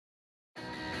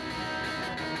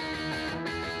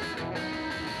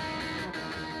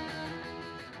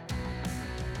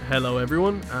Hello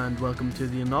everyone, and welcome to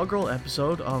the inaugural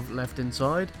episode of Left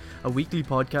Inside, a weekly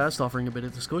podcast offering a bit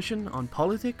of discussion on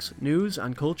politics, news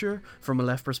and culture from a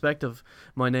left perspective.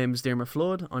 My name is Dermot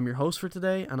Flood, I'm your host for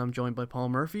today, and I'm joined by Paul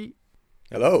Murphy.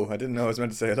 Hello, I didn't know I was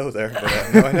meant to say hello there, but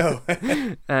now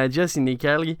I know. Jessie Nee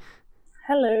Kelly.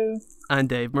 Hello. And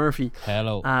Dave Murphy.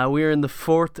 Hello. We're in the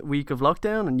 4th week of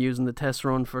lockdown and using the test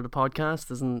run for the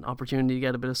podcast as an opportunity to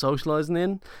get a bit of socialising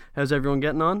in. How's everyone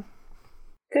getting on?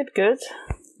 Good.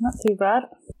 Not too bad.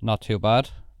 Not too bad.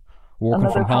 Working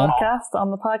Another from home. podcast on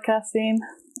the podcast scene.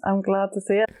 I'm glad to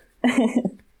see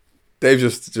it. Dave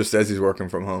just says he's working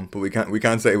from home, but we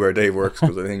can't say where Dave works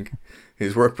because I think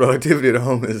his work productivity at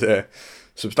home is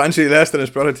substantially less than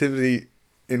his productivity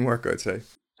in work, I'd say.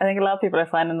 I think a lot of people are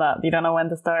finding that you don't know when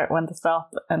to start, when to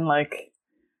stop, and like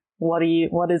what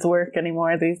is work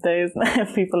anymore these days.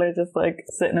 People are just like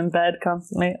sitting in bed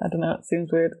constantly. I don't know, it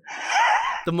seems weird.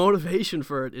 The motivation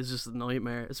for it is just a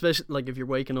nightmare, especially like if you're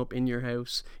waking up in your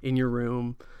house, in your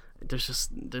room.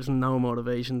 There's no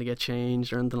motivation to get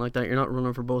changed or anything like that. You're not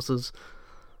running for buses.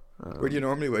 Where do you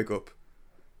normally wake up?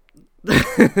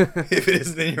 If it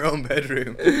isn't in your own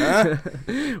bedroom. Huh?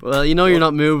 Well, you know you're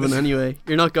not moving anyway.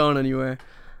 You're not going anywhere.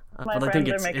 My but friends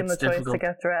I think are making the difficult. choice to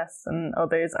get dressed and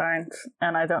others aren't,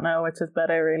 and I don't know which is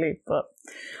better really, but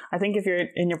I think if you're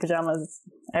in your pajamas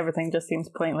everything just seems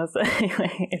pointless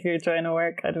anyway if you're trying to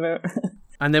work. I don't know.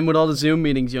 And then with all the Zoom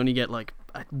meetings you only get like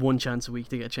one chance a week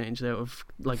to get changed out of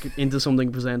like into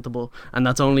something presentable, and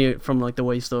that's only from like the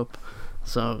waist up,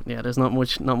 so yeah, there's not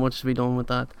much to be done with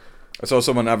that. I saw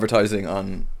someone advertising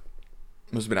on,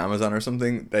 must have been Amazon or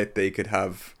something, that they could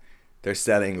have, they're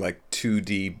selling like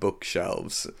 2D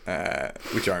bookshelves,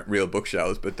 which aren't real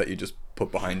bookshelves, but that you just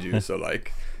put behind you. So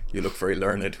like you look very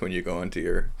learned when you go into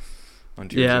your yeah,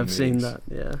 Zoom I've seen meetings.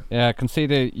 that. Yeah, I can see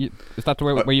is that the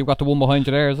where you got the one behind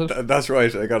you there, is it? That's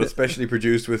right. I got it specially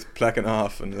produced with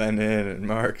Plekhanov and Lenin and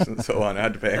Marx and so on. I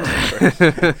had to pay extra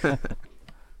for it.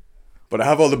 But I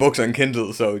have all the books on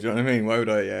Kindle, so do you know what I mean? Why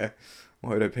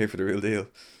would I pay for the real deal?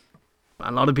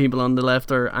 A lot of people on the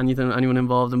left or anyone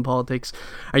involved in politics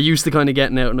are used to kind of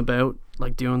getting out and about,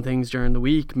 like doing things during the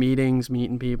week,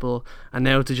 meeting people, and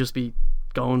now to just be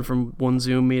going from one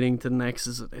Zoom meeting to the next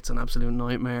it's an absolute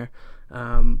nightmare.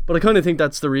 But I kind of think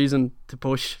that's the reason to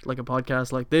push like a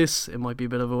podcast like this. It might be a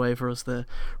bit of a way for us to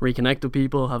reconnect with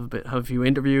people, have a few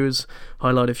interviews,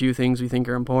 highlight a few things we think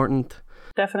are important.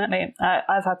 Definitely.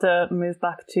 I've had to move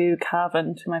back to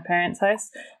Cavan, to my parents'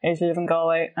 house. I usually live in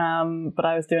Galway, but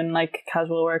I was doing like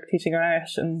casual work teaching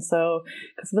Irish, and so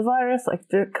because of the virus, like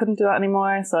couldn't do that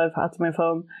anymore, so I've had to move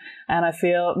home. And I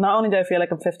feel, not only do I feel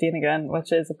like I'm 15 again,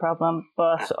 which is a problem,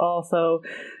 but also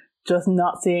just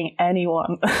not seeing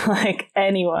anyone, like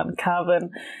anyone.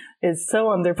 Cavan is so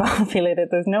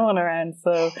underpopulated, there's no one around,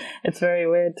 so it's very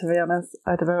weird, to be honest.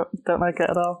 I don't like it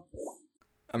at all.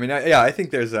 I mean, I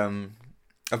think there's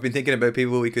I've been thinking about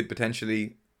people we could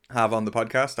potentially have on the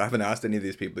podcast. I haven't asked any of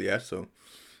these people yet, so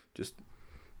just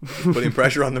putting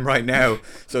pressure on them right now.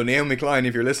 So Naomi Klein,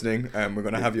 if you're listening, we're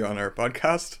going to have you on our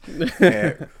podcast.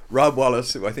 Rob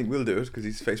Wallace, who I think will do it because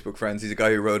he's Facebook friends. He's a guy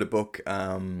who wrote a book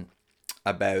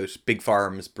about big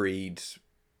farms breed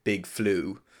big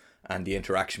flu and the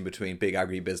interaction between big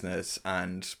agribusiness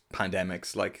and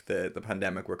pandemics like the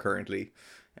pandemic we're currently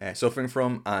suffering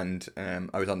from. And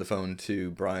I was on the phone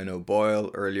to Brian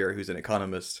O'Boyle earlier, who's an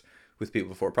economist with People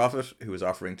Before Profit, who was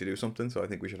offering to do something, so I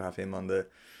think we should have him on the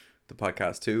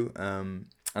podcast too. And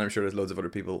I'm sure there's loads of other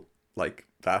people like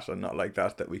that and not like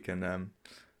that we can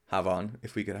have on.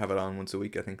 If we could have it on once a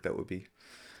week, I think that would be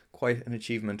quite an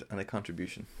achievement and a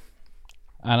contribution.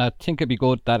 And I think it'd be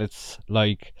good that it's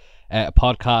like a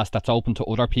podcast that's open to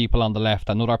other people on the left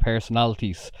and other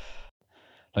personalities.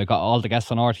 Like all the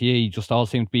guests on RTE just all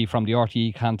seem to be from the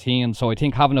RTE canteen. So I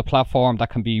think having a platform that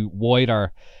can be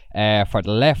wider for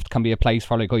the left can be a place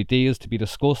for like ideas to be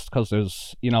discussed, because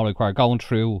there's, you know, like we're going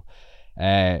through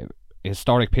a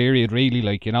historic period really,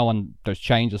 like, you know, and there's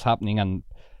changes happening and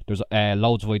there's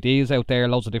loads of ideas out there,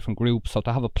 loads of different groups. So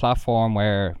to have a platform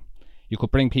where you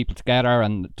could bring people together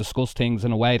and discuss things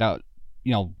in a way that,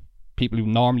 you know, people who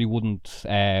normally wouldn't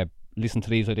listen to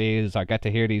these ideas or get to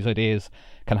hear these ideas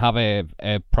can have a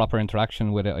proper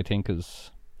interaction with it, I think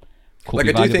is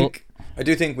like I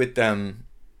do think with the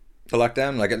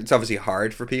lockdown, like it's obviously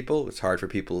hard for people. It's hard for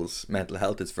people's mental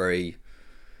health. It's very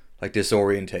like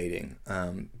disorientating.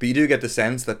 But you do get the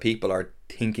sense that people are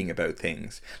thinking about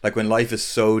things. Like when life is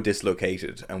so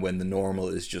dislocated and when the normal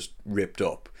is just ripped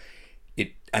up,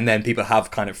 and then people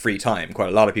have kind of free time. Quite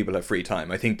a lot of people have free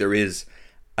time. I think there is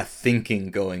a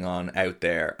thinking going on out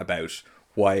there about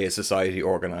why is society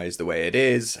organized the way it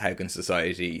is? How can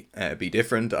society be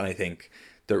different? And I think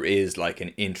there is like an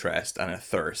interest and a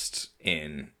thirst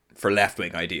for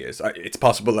left-wing ideas. It's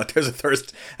possible that there's a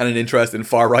thirst and an interest in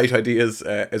far-right ideas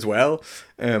as well,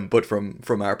 but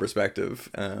from our perspective,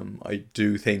 I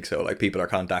do think so. Like, people are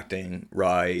contacting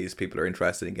Rise, people are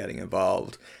interested in getting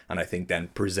involved, and I think then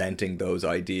presenting those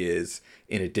ideas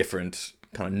in a different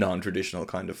kind of non-traditional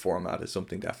kind of format is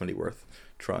something definitely worth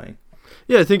trying.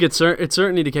 Yeah, I think it's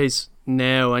certainly the case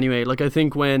now anyway. Like, I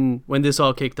think when this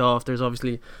all kicked off, there's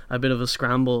obviously a bit of a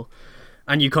scramble,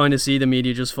 and you kind of see the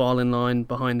media just fall in line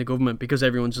behind the government because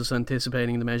everyone's just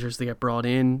anticipating the measures to get brought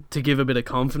in to give a bit of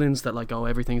confidence that, like, oh,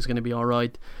 everything's going to be all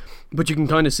right. But you can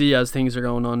kind of see as things are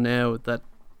going on now that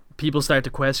people start to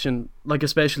question, like,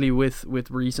 especially with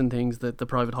recent things, that the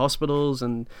private hospitals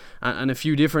and a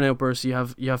few different outbursts, you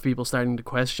have people starting to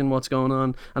question what's going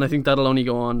on, and I think that'll only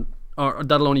go on, or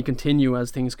that'll only continue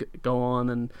as things go on,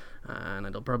 and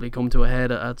it'll probably come to a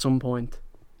head at some point.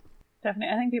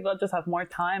 Definitely. I think people just have more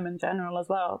time in general as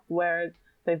well, where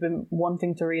they've been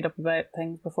wanting to read up about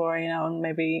things before, and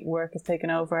maybe work has taken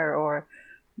over, or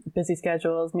busy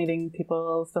schedules, meeting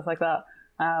people, stuff like that.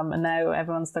 And now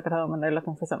everyone's stuck at home and they're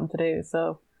looking for something to do.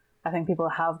 So I think people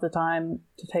have the time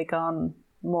to take on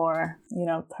more,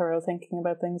 thorough thinking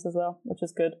about things as well, which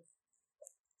is good.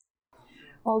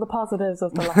 All the positives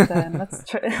of the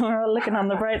lockdown. We're all looking on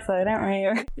the bright side,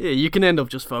 aren't we? Yeah, you can end up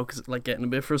just getting a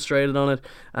bit frustrated on it.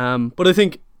 But I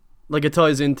think, like, it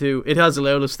ties into, it has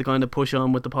allowed us to kind of push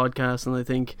on with the podcast, and I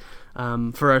think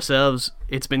for ourselves,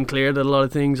 it's been clear that a lot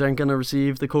of things aren't going to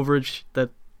receive the coverage that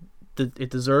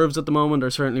it deserves at the moment, or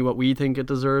certainly what we think it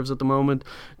deserves at the moment,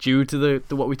 due to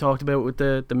the what we talked about with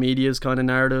the media's kind of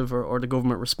narrative or the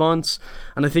government response.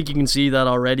 And I think you can see that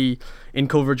already in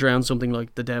coverage around something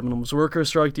like the Debenhams workers'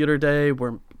 strike the other day,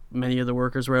 where many of the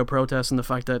workers were out protesting the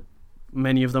fact that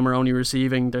many of them are only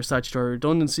receiving their statutory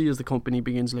redundancy as the company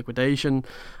begins liquidation.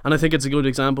 And I think it's a good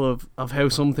example of how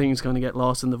some things kind of get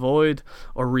lost in the void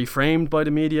or reframed by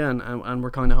the media, and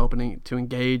we're kind of hoping to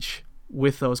engage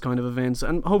with those kind of events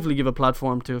and hopefully give a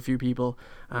platform to a few people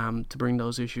to bring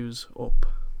those issues up.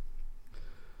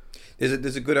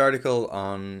 There's a good article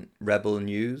on Rebel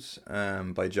News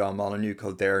by John Molyneux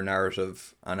called Their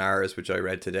Narrative and Ours, which I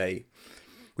read today,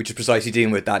 which is precisely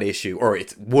dealing with that issue, or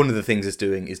it's one of the things it's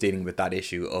doing is dealing with that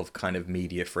issue of kind of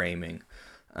media framing.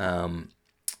 It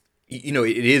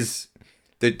is,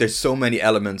 there's so many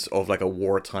elements of like a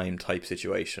wartime type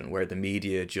situation where the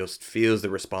media just feels the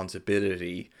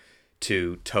responsibility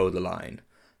to toe the line.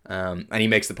 And he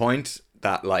makes the point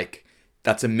that, like,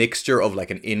 that's a mixture of like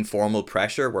an informal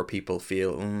pressure where people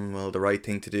feel, well, the right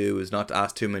thing to do is not to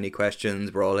ask too many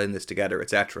questions, we're all in this together,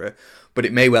 etc. But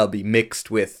it may well be mixed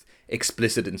with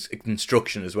explicit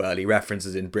instruction as well. He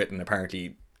references in Britain,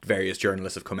 apparently various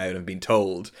journalists have come out and been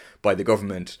told by the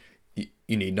government,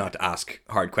 you need not to ask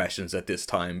hard questions at this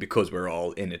time because we're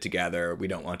all in it together. We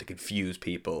don't want to confuse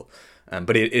people.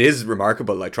 But it is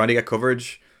remarkable, like, trying to get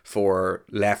coverage for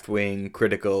left-wing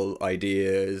critical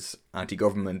ideas,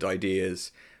 anti-government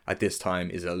ideas at this time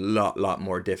is a lot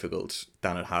more difficult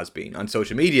than it has been. On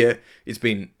social media, it's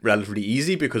been relatively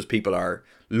easy because people are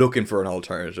looking for an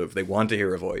alternative. They want to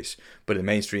hear a voice. But in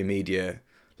mainstream media,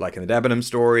 like in the Debenhams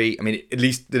story, I mean, at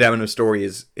least the Debenhams story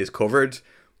is covered,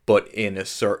 but in a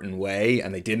certain way,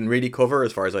 and they didn't really cover,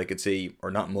 as far as I could see, or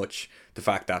not much, the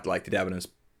fact that, like, the Debenhams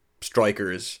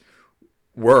strikers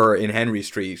were in Henry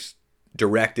Street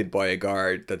directed by a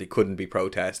guard that they couldn't be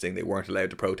protesting, they weren't allowed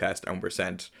to protest, and were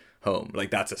sent home.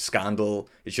 Like, that's a scandal.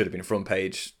 It should have been a front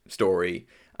page story,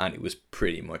 and it was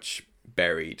pretty much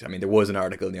buried. I mean, there was an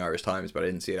article in the Irish Times, but I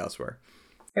didn't see it elsewhere.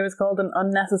 It was called an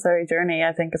unnecessary journey,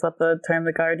 I think is what the term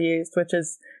the guard used, which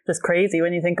is just crazy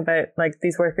when you think about, like,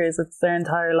 these workers. It's their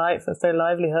entire life, it's their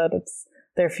livelihood, it's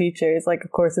their future. It's like,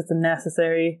 of course, it's a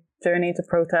necessary journey to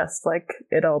protest, like,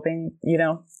 it all being,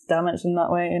 damaged in that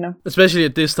way, Especially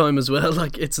at this time as well.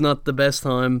 Like, it's not the best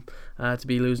time to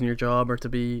be losing your job or to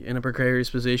be in a precarious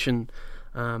position.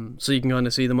 So you can kind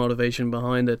of see the motivation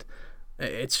behind it.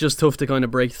 It's just tough to kind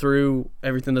of break through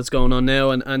everything that's going on now,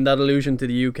 and that allusion to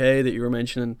the UK that you were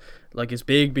mentioning, like, is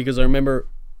big, because I remember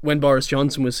when Boris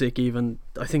Johnson was sick, even,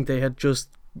 I think they had just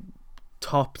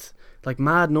topped like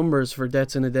mad numbers for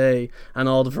deaths in a day, and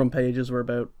all the front pages were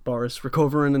about Boris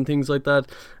recovering and things like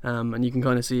that. And you can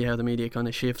kind of see how the media kind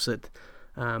of shifts it,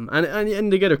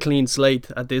 and they get a clean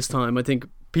slate at this time. I think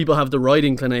people have the right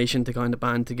inclination to kind of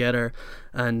band together,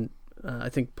 and I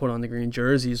think put on the green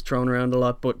jersey is thrown around a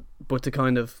lot, but to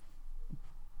kind of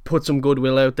put some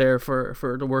goodwill out there for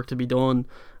the work to be done.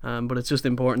 But it's just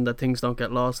important that things don't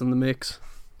get lost in the mix.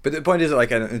 But the point is,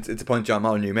 like, it's a point John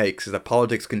Molyneux makes, is that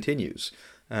politics continues.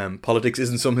 Politics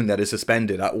isn't something that is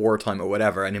suspended at wartime or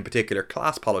whatever, and in particular,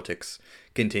 class politics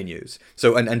continues.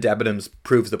 So, and Debenhams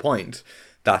proves the point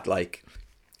that, like,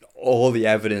 all the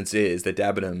evidence is that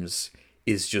Debenhams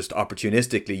is just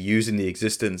opportunistically using the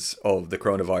existence of the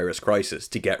coronavirus crisis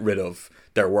to get rid of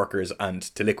their workers and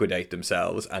to liquidate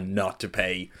themselves and not to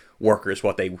pay workers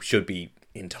what they should be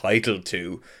entitled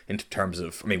to in terms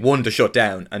of, I mean, one, to shut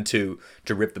down, and two,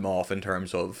 to rip them off in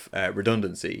terms of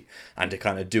redundancy, and to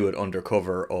kind of do it under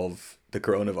cover of the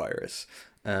coronavirus.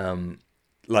 And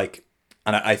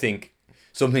I think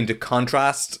something to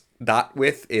contrast that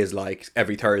with is, like,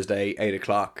 every Thursday, 8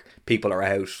 o'clock, people are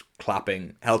out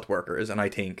clapping health workers. And I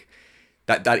think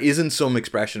that isn't some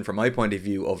expression, from my point of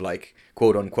view, of, like,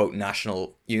 quote unquote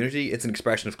national unity. It's an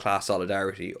expression of class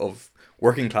solidarity of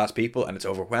working class people, and it's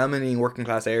overwhelmingly in working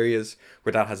class areas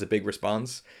where that has a big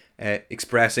response,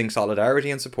 expressing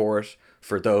solidarity and support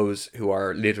for those who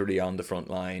are literally on the front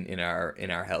line in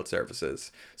our health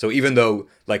services. So even though,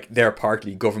 like, they're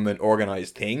partly government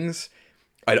organized things,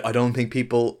 I don't think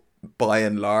people by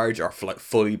and large are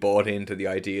fully bought into the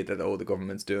idea that, oh, the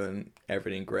government's doing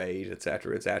everything great,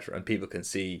 etc., and people can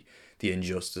see the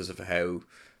injustice of how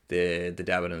the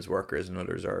Debenhams workers and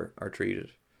others are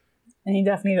treated. And you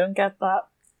definitely don't get that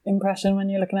impression when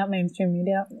you're looking at mainstream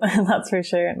media. That's for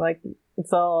sure. Like,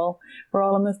 we're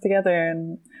all in this together.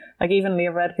 And, like, even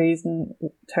Leah Redcar using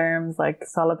terms like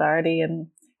solidarity and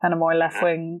kind of more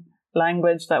left-wing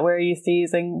language that we're used to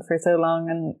using for so long,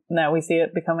 and now we see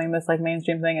it becoming this, like,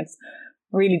 mainstream thing. It's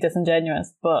really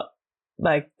disingenuous, but,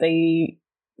 like, they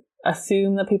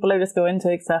assume that people are just going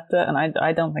to accept it, and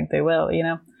I don't think they will, you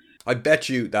know? I bet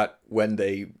you that when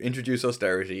they introduce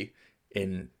austerity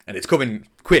and it's coming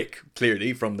quick,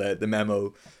 clearly, from the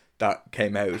memo that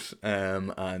came out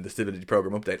and the stability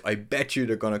program update, I bet you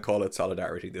they're going to call it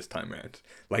solidarity this time around.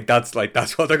 That's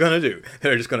what they're going to do.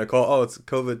 They're just going to call, oh, it's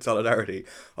COVID solidarity.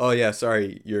 Oh yeah,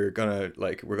 sorry, we're going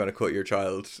to cut your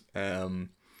child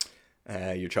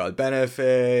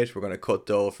benefit. We're going to cut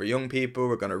dole for young people.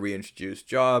 We're going to reintroduce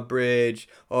job bridge.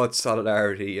 Oh, it's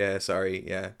solidarity. Yeah, sorry.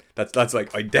 Yeah, that's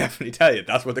like, I definitely tell you,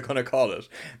 that's what they're going to call it.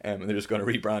 And they're just going to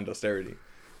rebrand austerity.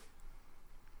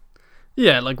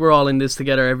 Yeah, like, we're all in this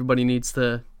together. Everybody needs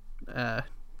to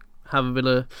have a bit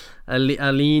of a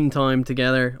lean time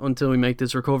together until we make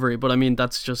this recovery. But I mean,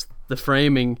 that's just the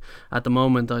framing at the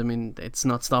moment. I mean, it's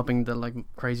not stopping the, like,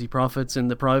 crazy profits in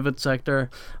the private sector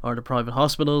or the private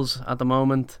hospitals at the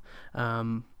moment.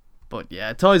 But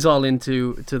yeah, it ties all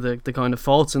into the kind of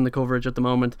faults in the coverage at the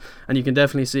moment, and you can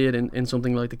definitely see it in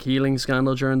something like the Keeling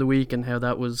scandal during the week, and how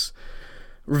that was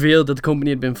revealed that the company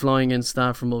had been flying in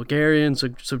staff from Bulgaria and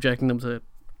subjecting them to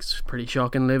pretty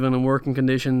shocking living and working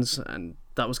conditions, and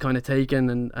that was kind of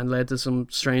taken and led to some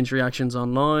strange reactions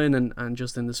online and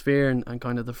just in the sphere, and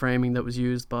kind of the framing that was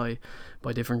used by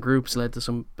different groups led to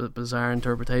some bizarre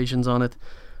interpretations on it.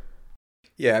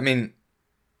 Yeah, I mean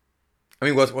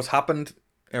what's happened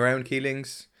around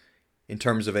Keelings in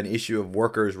terms of an issue of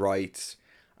workers' rights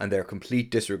and their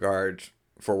complete disregard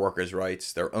for workers'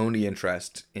 rights, their only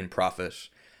interest in profit,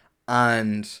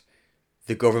 and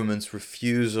the government's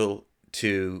refusal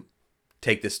to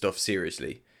take this stuff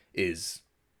seriously is,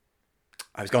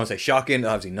 I was going to say shocking,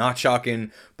 obviously not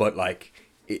shocking, but, like,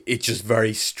 it's just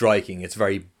very striking. It's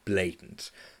very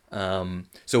blatant.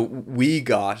 So we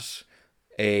got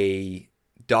a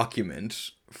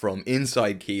document from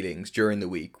inside Keelings during the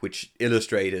week which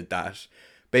illustrated that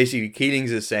basically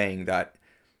Keelings is saying that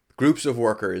groups of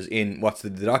workers in what's the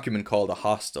document called a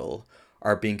hostel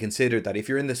are being considered that if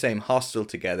you're in the same hostel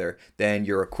together, then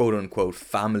you're a quote-unquote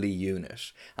family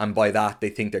unit. And by that, they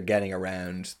think they're getting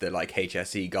around the, like,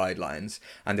 HSE guidelines.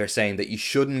 And they're saying that you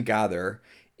shouldn't gather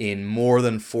in more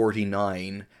than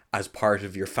 49 as part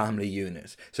of your family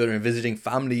unit. So they're envisaging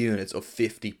family units of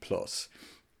 50 plus.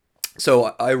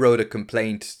 So I wrote a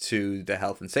complaint to the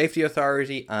Health and Safety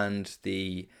Authority and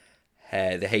the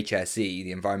HSE,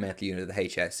 the environmental unit of the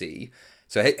HSE.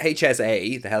 So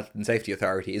HSA, the Health and Safety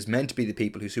Authority, is meant to be the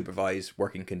people who supervise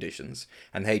working conditions,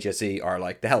 and the HSE are,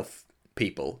 like, the health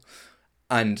people.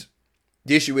 And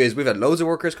the issue is, we've had loads of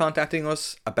workers contacting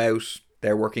us about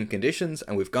their working conditions,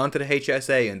 and we've gone to the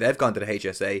HSA, and they've gone to the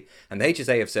HSA, and the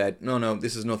HSA have said, no,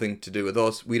 this has nothing to do with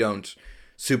us. We don't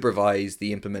supervise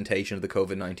the implementation of the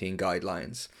COVID-19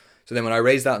 guidelines. So then when I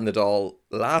raised that in the Dáil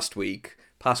last week,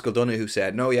 Pascal Donoghue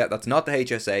said, no, yeah, that's not the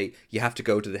HSA. You have to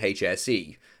go to the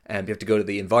HSE. and you have to go to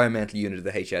the environmental unit of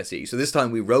the HSE. So this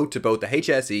time we wrote to both the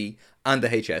HSE and the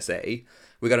HSA.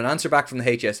 We got an answer back from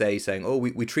the HSA saying, oh,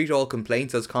 we treat all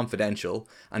complaints as confidential,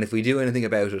 and if we do anything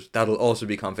about it, that'll also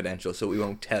be confidential, so we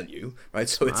won't tell you, right?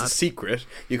 So it's a secret.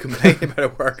 You complain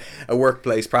about a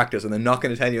workplace practice, and they're not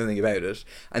going to tell you anything about it.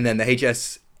 And then the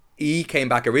HSE came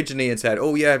back originally and said,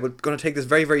 oh yeah, we're going to take this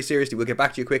very, very seriously. We'll get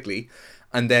back to you quickly.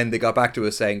 And then they got back to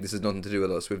us saying, this has nothing to do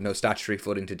with us. We have no statutory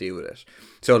footing to deal with it.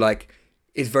 So like,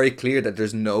 it's very clear that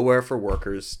there's nowhere for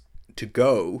workers to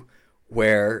go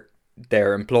where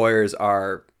their employers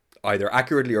are either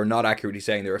accurately or not accurately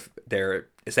saying they're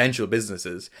essential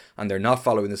businesses and they're not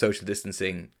following the social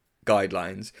distancing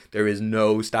guidelines. There is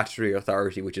no statutory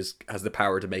authority which has the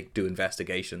power to do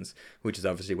investigations, which is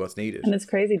obviously what's needed. And it's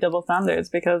crazy double standards,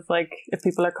 because like if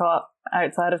people are caught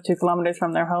outside of 2 kilometers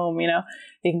from their home, you know,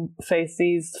 you can face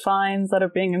these fines that are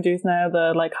being induced now,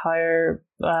 the like higher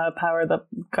power that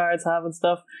guards have and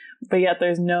stuff. But yet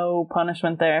there's no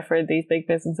punishment there for these big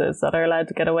businesses that are allowed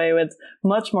to get away with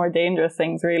much more dangerous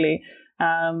things, really.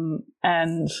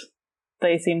 And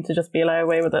they seem to just be allowed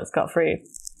away with it scot-free.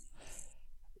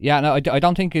 Yeah, no, I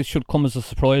don't think it should come as a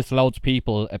surprise to loads of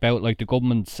people about like the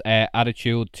government's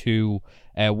attitude to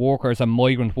workers and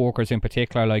migrant workers in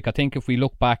particular. Like, I think if we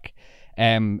look back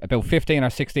about 15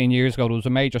 or 16 years ago, there was a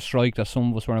major strike that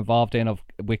some of us were involved in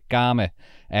with GAMA,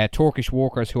 Turkish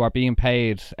workers who are being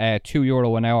paid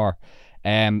 €2 an hour.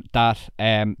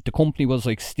 The company was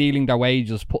like stealing their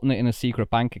wages, putting it in a secret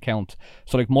bank account.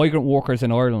 So like migrant workers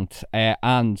in Ireland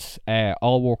and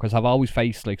all workers have always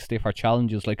faced like stiffer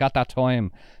challenges. Like at that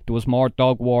time there was more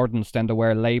dog wardens than there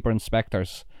were labour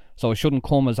inspectors, so it shouldn't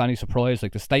come as any surprise.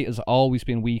 Like the state has always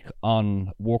been weak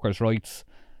on workers' rights.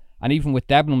 And even with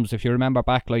Debenhams, if you remember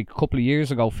back like a couple of years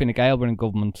ago, Fine Gael were in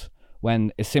government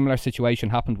when a similar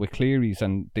situation happened with Cleary's,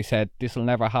 and they said this will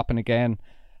never happen again.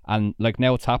 And like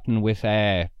now it's happening with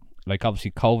like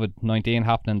obviously COVID-19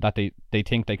 happening, that they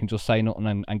think they can just say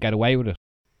nothing and get away with it.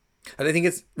 And I think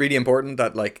it's really important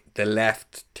that like the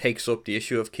left takes up the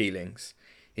issue of Keelings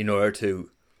in order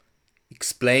to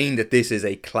explain that this is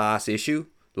a class issue.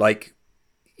 Like,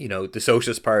 you know, the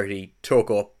Socialist Party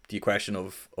took up the question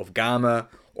of GAMA,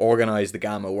 organised the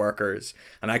GAMA workers,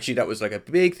 and actually that was like a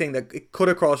big thing that it cut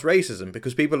across racism,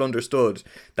 because people understood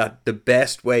that the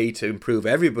best way to improve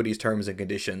everybody's terms and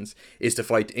conditions is to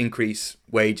fight to increase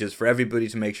wages for everybody,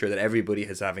 to make sure that everybody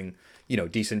is having, you know,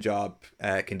 decent job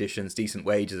conditions, decent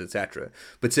wages, etc.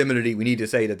 But similarly, we need to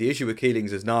say that the issue with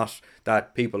Keelings is not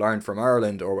that people aren't from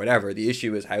Ireland or whatever. The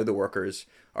issue is how the workers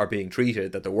are being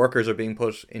treated, that the workers are being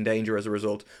put in danger as a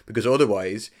result, because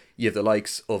otherwise you have the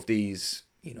likes of these,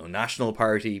 you know, National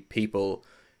Party people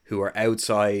who are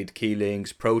outside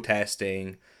Keelings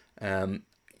protesting,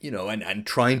 you know, and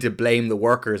trying to blame the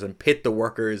workers and pit the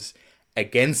workers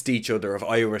against each other, of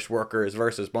Irish workers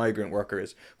versus migrant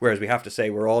workers, whereas we have to say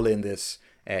we're all in this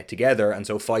together, and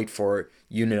so fight for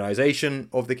unionisation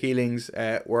of the Keelings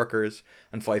workers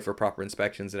and fight for proper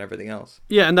inspections and everything else.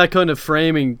 Yeah, and that kind of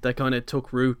framing that kind of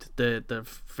took root, the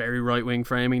very right-wing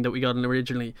framing that we got in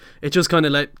originally, it just kind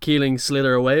of let Keeling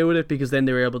slither away with it, because then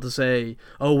they were able to say,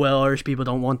 oh well, Irish people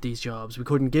don't want these jobs, we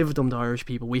couldn't give them to Irish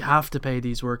people, we have to pay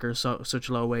these workers such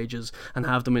low wages and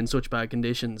have them in such bad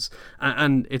conditions,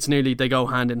 and it's nearly, they go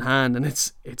hand in hand, and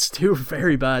it's two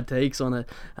very bad takes on it,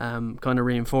 kind of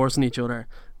reinforcing each other.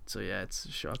 So yeah, it's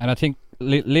shocking. And I think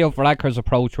Leo Varadkar's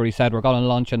approach, where he said we're going to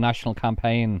launch a national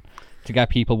campaign to get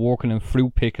people working in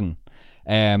fruit picking,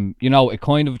 you know, it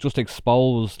kind of just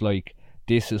exposed like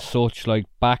this is such like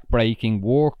back-breaking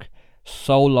work,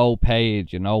 so low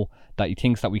paid, you know, that he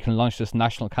thinks that we can launch this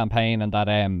national campaign, and that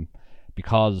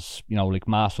because, you know, like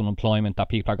mass unemployment, that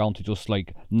people are going to just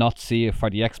like not see it for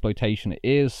the exploitation. It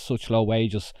is such low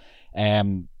wages.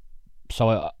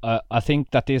 So I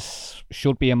think that this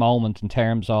should be a moment in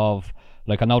terms of,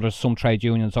 like, I know there's some trade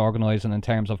unions organising in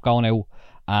terms of going out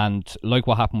and, like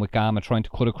what happened with GAMA, trying to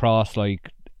cut across like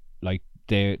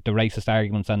the racist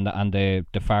arguments and the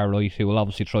far right, who will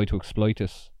obviously try to exploit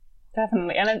this.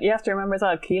 Definitely. And you have to remember as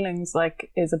well, Keelings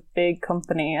like is a big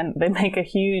company and they make a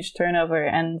huge turnover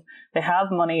and they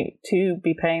have money to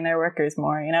be paying their workers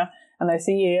more, you know. And their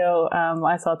CEO,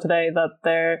 I saw today that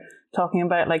they're talking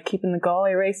about like keeping the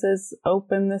Galway races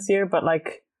open this year, but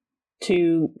like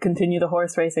to continue the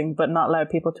horse racing but not allow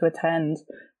people to attend.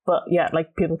 But yeah,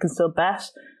 like people can still bet.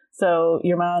 So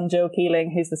your man Joe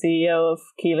Keeling, who's the CEO of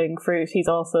Keeling Fruit, he's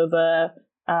also the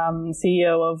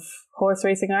CEO of Horse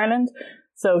Racing Ireland.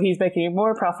 So he's making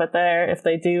more profit there if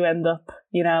they do end up,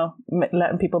 you know,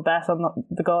 letting people bet on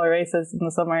the Galway races in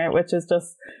the summer, which is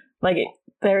just like,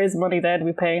 there is money there to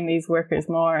be paying these workers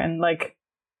more. And like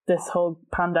this whole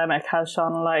pandemic has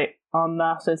shone a light on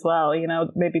that as well. You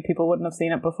know, maybe people wouldn't have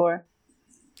seen it before.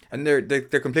 And they're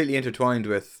completely intertwined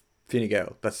with Fine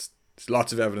Gael. There's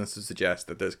lots of evidence to suggest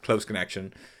that there's close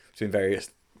connection between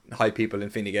various high people in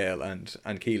Fine Gael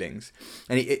and Keelings.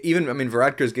 And even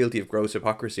Varadkar's guilty of gross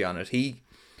hypocrisy on it.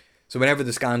 So whenever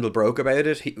the scandal broke about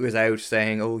it, he was out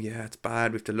saying, oh yeah, it's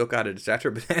bad, we have to look at it,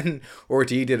 etc. But then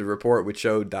RTE did a report which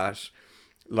showed that,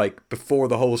 like, before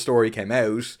the whole story came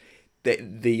out,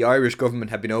 the Irish government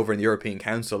had been over in the European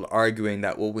Council arguing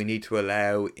that, well, we need to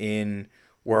allow in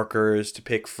workers to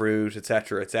pick fruit,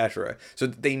 etc., etc. So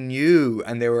they knew,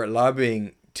 and they were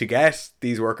lobbying to get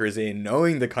these workers in,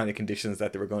 knowing the kind of conditions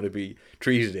that they were going to be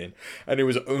treated in. And it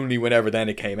was only whenever then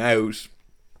it came out,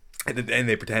 and then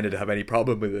they pretended to have any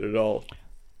problem with it at all.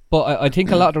 But I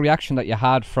think a lot of the reaction that you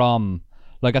had from,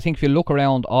 like, I think if you look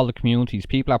around all the communities,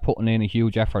 people are putting in a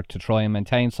huge effort to try and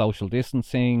maintain social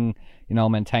distancing, you know,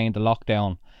 maintain the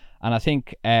lockdown. And I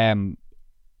think,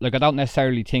 like, I don't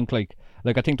necessarily think, like,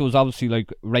 I think there was obviously,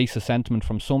 like, racist sentiment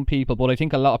from some people, but I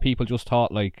think a lot of people just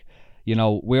thought, like, you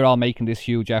know, we're all making this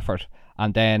huge effort,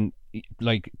 and then,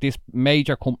 like, this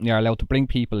major company are allowed to bring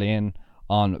people in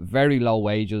on very low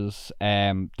wages.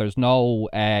 There's no,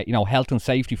 you know, health and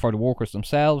safety for the workers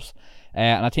themselves.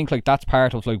 And I think, like, that's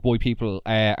part of, like, why people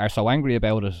are so angry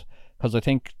about it. Because I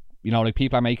think, you know, like,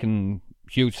 people are making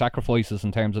huge sacrifices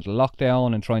in terms of the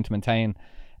lockdown and trying to maintain,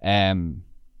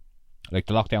 like,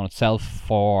 the lockdown itself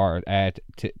for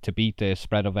to beat the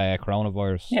spread of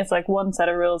coronavirus. Yeah, it's like one set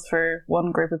of rules for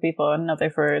one group of people and another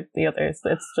for the others.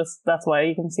 It's just, that's why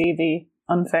you can see the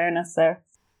unfairness there.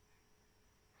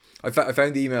 I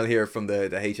found the email here from the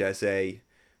HSA,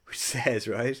 which says,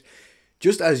 right,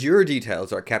 just as your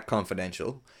details are kept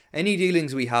confidential, any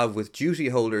dealings we have with duty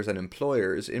holders and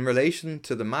employers in relation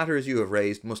to the matters you have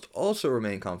raised must also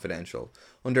remain confidential.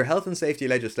 Under health and safety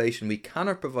legislation, we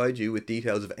cannot provide you with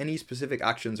details of any specific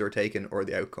actions or taken or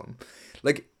the outcome.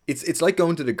 Like, it's like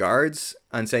going to the guards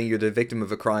and saying you're the victim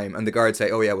of a crime, and the guards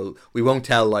say, oh yeah, well, we won't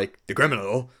tell, like, the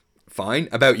criminal. Fine.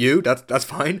 About you, that's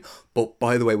fine. But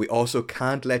by the way, we also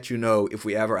can't let you know if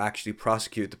we ever actually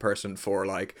prosecute the person for,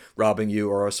 like, robbing you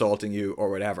or assaulting you or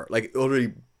whatever. Like,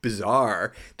 utterly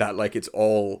bizarre that, like, it's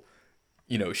all,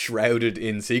 you know, shrouded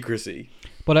in secrecy.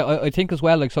 But I think as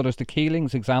well, like, so there's the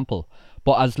Keelings example.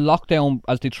 But as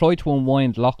they try to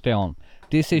unwind lockdown,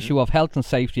 this issue of health and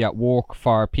safety at work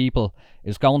for people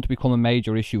is going to become a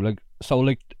major issue. Like, so,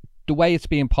 like, the way it's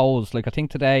being posed, like, I think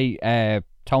today,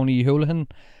 Tony Holohan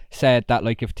said that,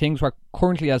 like, if things were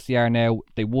currently as they are now,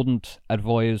 they wouldn't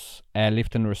advise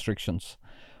lifting restrictions.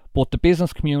 But the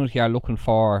business community are looking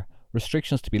for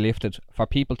restrictions to be lifted, for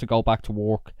people to go back to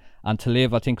work and to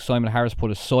live, I think Simon Harris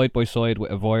put it, side by side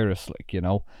with a virus, like, you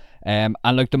know. And,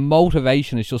 like, the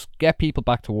motivation is just get people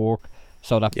back to work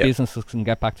so that businesses can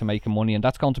get back to making money. And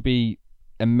that's going to be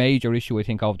a major issue, I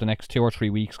think, over the next 2 or 3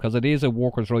 weeks, because it is a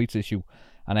workers' rights issue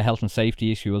and a health and safety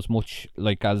issue as much,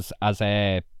 like, as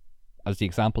the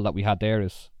example that we had there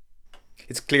is.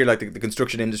 It's clear, like, the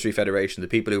Construction Industry Federation, the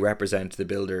people who represent the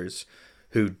builders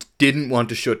who didn't want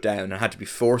to shut down and had to be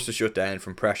forced to shut down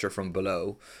from pressure from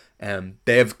below,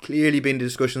 they have clearly been to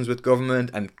discussions with government,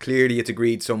 and clearly it's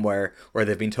agreed somewhere where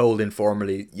they've been told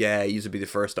informally, yeah, you should be the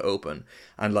first to open.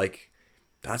 And, like,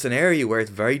 that's an area where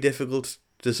it's very difficult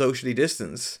to socially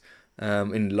distance.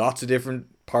 In lots of different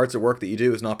parts of work that you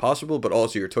do is not possible, but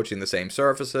also you're touching the same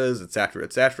surfaces, etc.,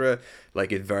 etc.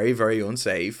 Like, it's very, very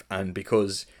unsafe. And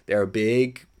because they're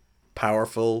big,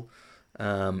 powerful,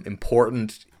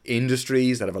 important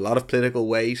industries that have a lot of political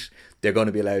weight, they're going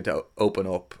to be allowed to open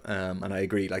up. And I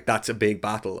agree, like, that's a big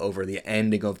battle over the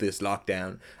ending of this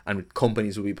lockdown, and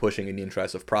companies will be pushing in the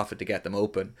interest of profit to get them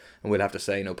open, and we'll have to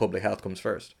say, no, public health comes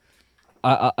first.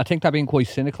 I think they're being quite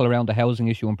cynical around the housing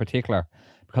issue in particular,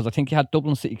 because I think you had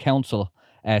Dublin City Council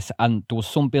and there was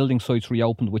some building sites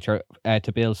reopened which are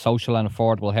to build social and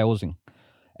affordable housing.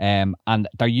 And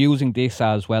they're using this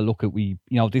as, well, look,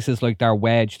 this is like their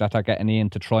wedge that they're getting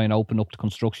in to try and open up the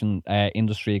construction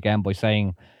industry again by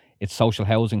saying it's social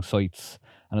housing sites.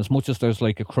 And as much as there's,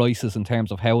 like, a crisis in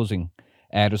terms of housing,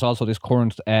 there's also this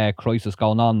current crisis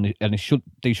going on, and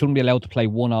they shouldn't be allowed to play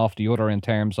one off the other in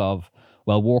terms of,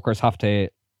 well, workers have to,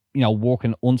 work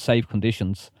in unsafe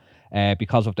conditions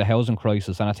because of the housing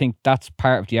crisis. And I think that's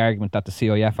part of the argument that the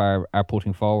CIF are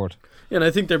putting forward. Yeah, and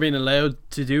I think they're being allowed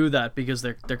to do that because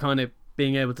they're kind of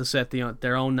being able to set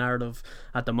their own narrative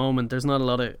at the moment. There's not a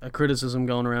lot of criticism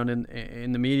going around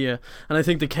in the media, and I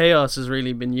think the chaos has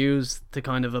really been used to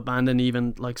kind of abandon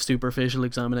even like superficial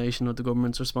examination of the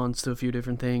government's response to a few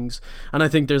different things. And I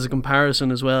think there's a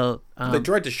comparison as well. They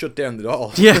tried to shut down the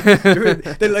Dáil. Yeah.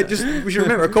 they like just we should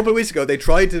remember a couple of weeks ago they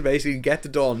tried to basically get the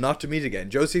Dáil not to meet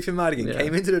again. Josephine Madigan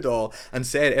came into the Dáil and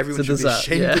said everyone should be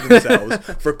ashamed of themselves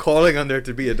for calling on there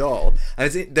to be a Dáil.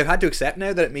 And they've had to accept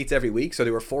now that it meets every week, so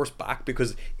they were forced back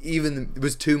because even it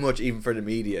was too much even for the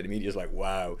media. The media's like,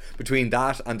 wow. Between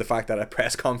that and the fact that at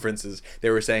press conferences they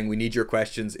were saying we need your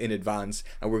questions in advance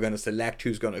and we're going to select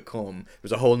who's going to come.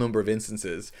 There's a whole number of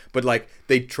instances, but like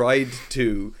they tried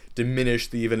to diminish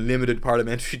the even limited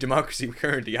parliamentary democracy we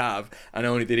currently have, and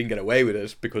only they didn't get away with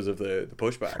it because of the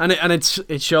pushback. And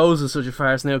it shows as such a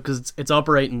farce now because it's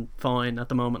operating fine at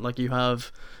the moment. Like you have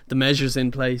the measures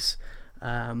in place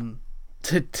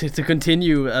to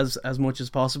continue as much as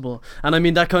possible, and I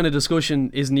mean that kind of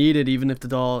discussion is needed even if the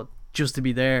Dáil just to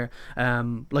be there,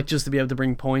 like just to be able to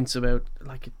bring points about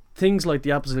like things like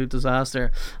the absolute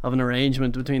disaster of an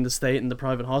arrangement between the state and the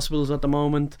private hospitals at the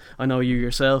moment. I know you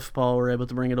yourself, Paul, were able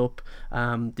to bring it up.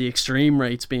 The extreme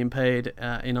rates being paid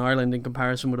in Ireland in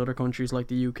comparison with other countries like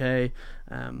the UK,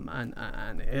 and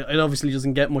it obviously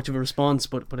doesn't get much of a response,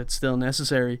 but it's still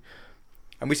necessary.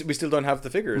 And we still don't have the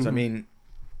figures. I mean,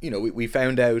 you know, we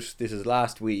found out, this is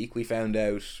last week, we found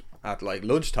out at like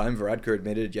lunchtime, Varadkar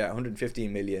admitted,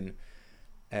 115 million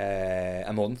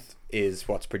a month is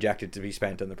what's projected to be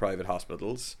spent on the private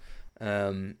hospitals.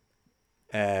 Works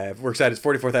out it's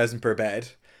 44,000 per bed.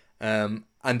 And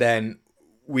then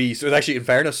so actually, in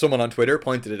fairness, someone on Twitter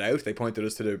pointed it out. They pointed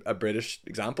us to a British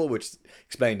example, which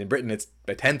explained in Britain it's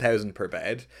about 10,000 per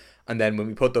bed. And then when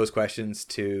we put those questions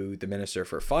to the Minister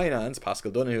for Finance,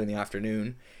 Pascal Donoghue, in the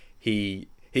afternoon, he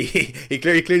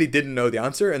clearly didn't know the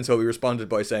answer, and so he responded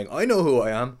by saying, I know who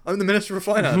I am. I'm the Minister for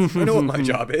Finance. I know what my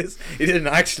job is. He didn't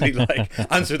actually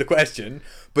answer the question.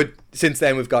 But since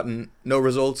then we've gotten no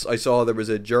results. I saw there was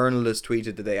a journalist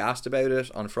tweeted that they asked about it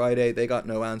on Friday. They got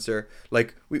no answer.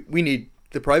 Like we need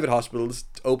the private hospitals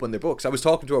to open their books. I was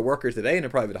talking to a worker today in a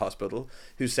private hospital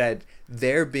who said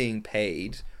they're being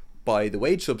paid by the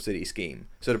wage subsidy scheme.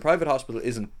 So the private hospital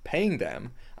isn't paying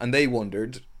them, and they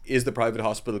wondered, is the private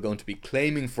hospital going to be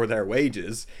claiming for their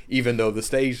wages even though the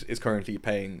state is currently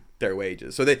paying their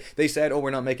wages? So they said,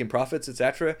 we're not making profits,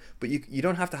 etc. But you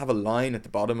don't have to have a line at the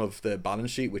bottom of the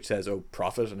balance sheet which says,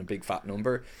 profit and a big fat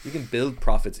number. You can build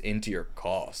profits into your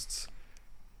costs.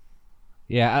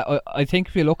 Yeah, I think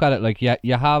if you look at it, like,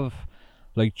 you have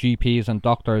like GPs and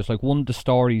doctors. Like, one of the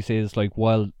stories is like,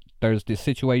 well, there's this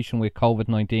situation with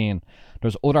COVID-19.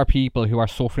 There's other people who are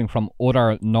suffering from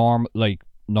other normal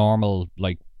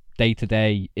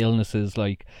day-to-day illnesses,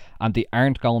 like, and they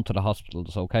aren't going to the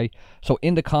hospitals. Okay, so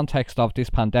in the context of this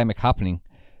pandemic happening,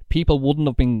 people wouldn't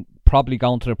have been probably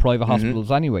going to the private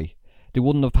hospitals anyway. They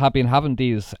wouldn't have been having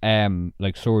these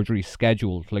like surgeries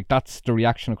scheduled. Like, that's the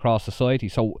reaction across society.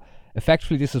 So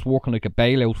effectively this is working like a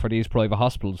bailout for these private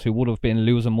hospitals who would have been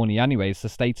losing money anyway. It's the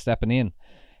state stepping in.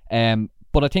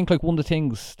 But I think like one of the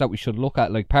things that we should look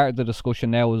at, like, part of the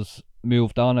discussion now is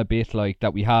moved on a bit, like,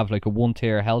 that we have like a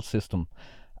one-tier health system,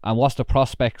 and what's the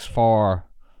prospects for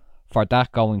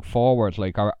that going forward?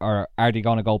 Like, are they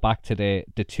going to go back to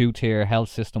the two-tier health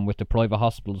system with the private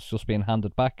hospitals just being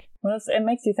handed back? Well, it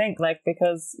makes you think, like,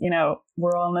 because, you know,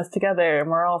 we're all in this together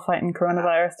and we're all fighting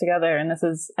coronavirus together, and this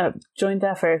is a joint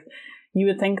effort. You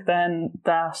would think then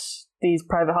that these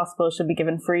private hospitals should be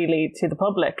given freely to the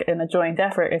public in a joint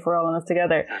effort if we're all in this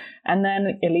together. And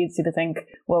then it leads you to think,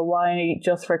 well, why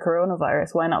just for coronavirus?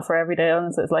 Why not for everyday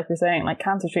illnesses, like you're saying, like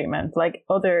cancer treatment, like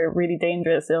other really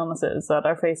dangerous illnesses that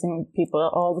are facing people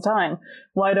all the time?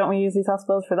 Why don't we use these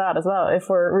hospitals for that as well? If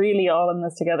we're really all in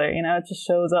this together, you know, it just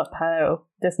shows up how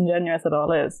disingenuous it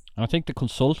all is. And I think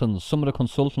some of the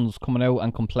consultants coming out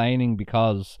and complaining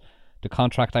because the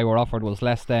contract they were offered was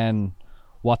less than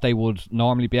what they would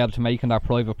normally be able to make in their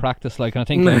private practice. Like, and I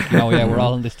think, like, you know, we're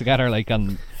all in this together. Like,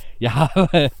 and you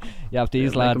have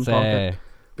these lads.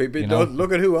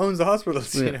 Look at who owns the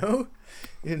hospitals. You know,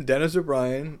 Dennis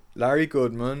O'Brien, Larry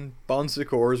Goodman, Bon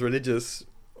Secours religious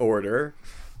order,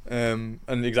 and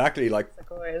exactly like.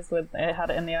 It had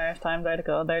it in the Irish Times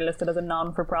article. They're listed as a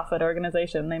non-for-profit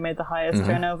organisation. They made the highest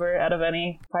turnover out of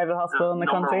any private hospital in the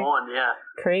country. Number one, yeah.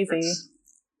 Crazy.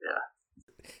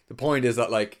 The point is that,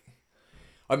 like,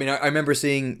 I mean, I remember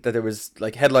seeing that there was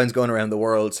like headlines going around the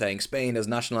world saying Spain has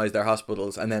nationalised their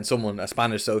hospitals, and then a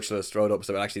Spanish socialist wrote up and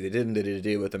said, well, actually they didn't, they did a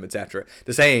deal with them, etc.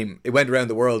 The same, it went around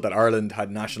the world that Ireland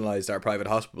had nationalised our private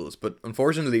hospitals, but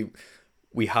unfortunately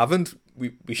we haven't.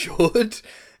 We should.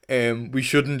 we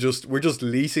shouldn't we're just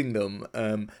leasing them.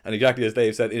 And exactly as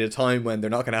Dave said, in a time when they're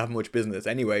not going to have much business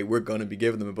anyway, we're going to be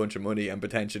giving them a bunch of money and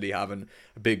potentially having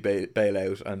a big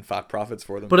bailout and fat profits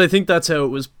for them. But I think that's how it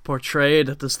was portrayed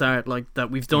at the start, like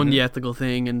that we've done the ethical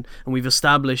thing and we've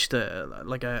established a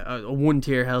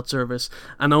one-tier health service,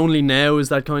 and only now is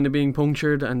that kind of being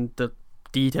punctured, and the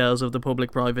details of the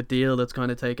public-private deal that's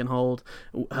kind of taken hold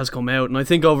has come out. And I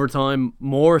think over time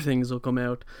more things will come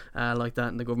out like that,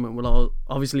 and the government will all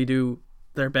obviously do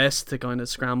their best to kind of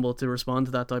scramble to respond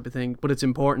to that type of thing, but it's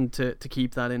important to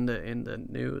keep that in the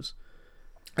news.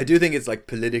 I do think it's like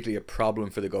politically a problem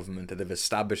for the government that they've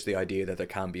established the idea that there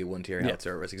can be a one-tier health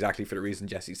service, exactly for the reason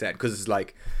Jesse said, because it's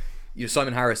like, you know,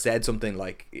 Simon Harris said something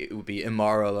like it would be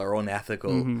immoral or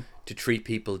unethical to treat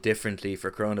people differently for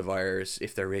coronavirus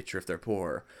if they're rich or if they're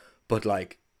poor. But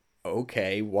like,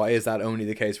 okay, why is that only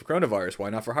the case for coronavirus? Why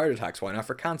not for heart attacks? Why not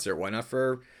for cancer? Why not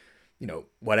for, you know,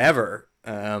 whatever?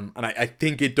 And I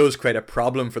think it does create a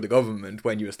problem for the government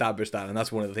when you establish that, and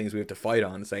that's one of the things we have to fight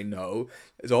on, and say no,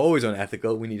 it's always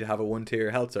unethical. We need to have a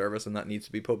one-tier health service, and that needs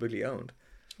to be publicly owned.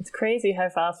 It's crazy how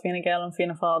fast Fine Gael and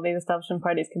Fianna Fáil, these establishment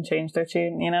parties, can change their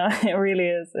tune, you know. It really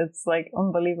is. It's like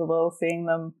unbelievable seeing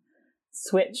them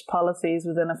switch policies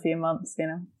within a few months, you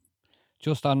know.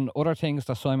 Just on other things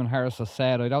that Simon Harris has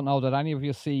said, I don't know, did any of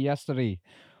you see yesterday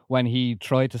when he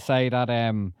tried to say that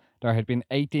there had been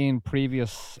 18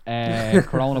 previous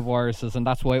coronaviruses, and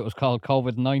that's why it was called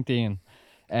COVID-19.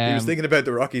 He was thinking about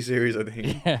the Rocky series, I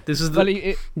think. Yeah. This is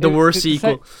the worst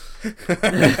sequel.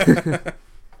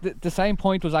 The same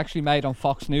point was actually made on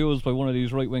Fox News by one of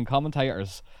these right-wing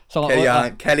commentators. So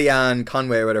Kellyanne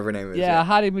Conway, or whatever her name is. Yeah, I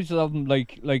had images of him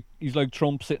like he's like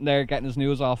Trump sitting there getting his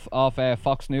news off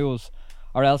Fox News,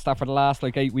 or else that for the last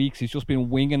like 8 weeks he's just been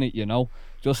winging it, you know.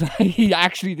 Just he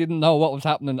actually didn't know what was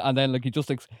happening, and then like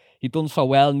he'd done so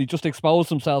well and he just exposed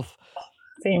himself.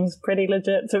 Seems pretty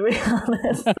legit, to be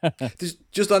honest.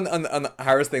 Just on the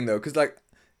Harris thing though, because like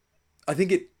I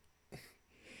think it.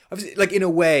 Obviously, like in a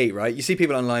way, right? You see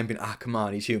people online being, come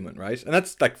on, he's human, right? And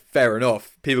that's like fair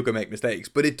enough. People can make mistakes,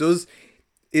 but it is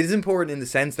important in the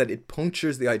sense that it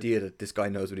punctures the idea that this guy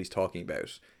knows what he's talking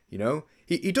about. You know,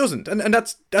 he doesn't, and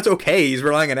that's okay. He's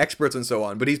relying on experts and so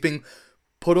on, but he's being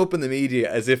put up in the media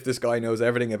as if this guy knows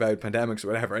everything about pandemics or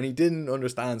whatever, and he didn't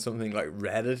understand something like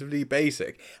relatively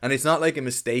basic. And it's not like a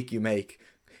mistake you make.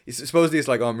 Supposedly it's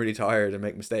like, oh, I'm really tired and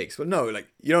make mistakes, but no, like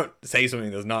you don't say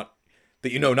something that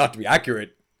you know not to be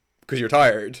accurate because you're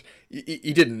tired.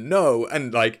 You didn't know,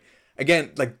 and like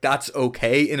again, like that's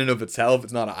okay in and of itself.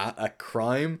 It's not a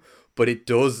crime, but it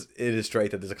does illustrate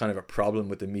that there's a kind of a problem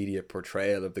with the media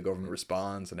portrayal of the government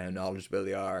response and how knowledgeable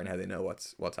they are and how they know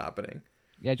what's happening.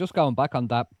 Yeah, just going back on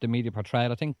that, the media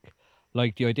portrayal, I think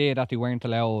like the idea that they weren't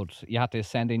allowed, you had to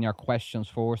send in your questions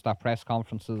first at press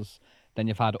conferences. Then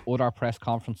you've had other press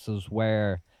conferences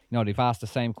where, you know, they've asked the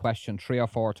same question 3 or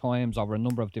 4 times over a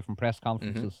number of different press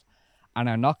conferences. And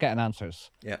are not getting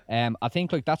answers. Yeah. I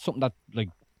think like that's something that like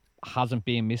hasn't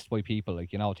been missed by people.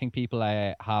 Like, you know, I think people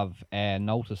have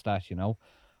noticed that, you know.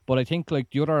 But I think like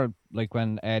the other, like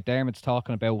when Dermot's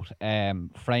talking about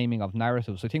framing of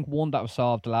narratives, I think one that was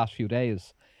solved the last few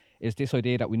days is this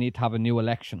idea that we need to have a new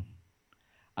election.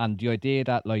 And the idea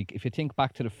that, like, if you think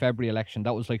back to the February election,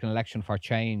 that was like an election for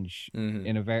change, in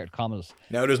inverted commas.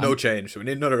 Now there's no change, so we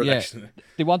need another election.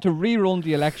 They want to rerun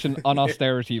the election on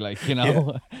austerity, like, you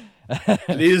know.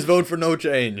 Please vote for no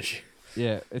change.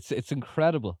 Yeah, it's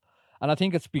incredible. And I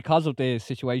think it's because of the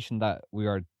situation that we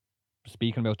are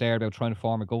speaking about there, about trying to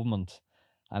form a government,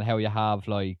 and how you have,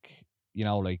 like, you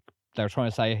know, like, they're trying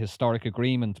to say a historic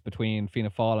agreement between Fianna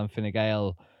Fáil and Fine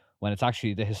Gael, when it's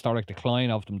actually the historic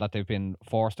decline of them that they've been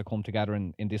forced to come together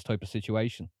in this type of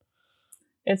situation.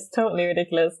 It's totally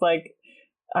ridiculous. Like,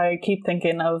 I keep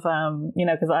thinking of, you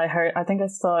know, because I think I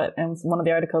saw it in one of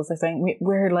the articles, they're saying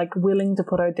we're like willing to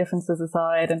put our differences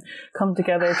aside and come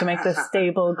together to make this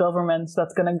stable government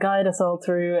that's going to guide us all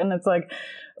through. And it's like,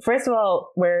 first of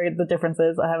all, where are the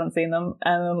differences? I haven't seen them.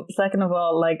 And second of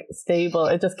all, like stable,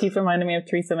 it just keeps reminding me of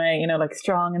Theresa May, you know, like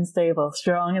strong and stable.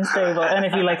 And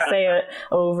if you like say it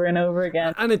over and over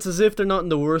again. And it's as if they're not in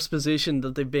the worst position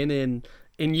that they've been in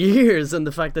years, and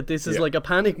the fact that this is like a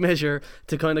panic measure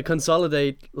to kind of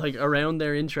consolidate like around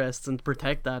their interests and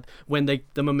protect that, when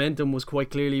the momentum was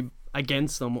quite clearly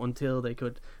against them until they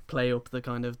could play up the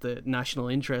kind of the national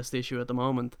interest issue at the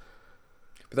moment.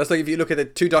 But that's like, if you look at the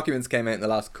 2 documents came out in the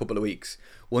last couple of weeks.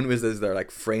 One was their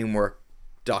like framework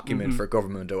document for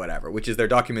government or whatever, which is their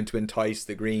document to entice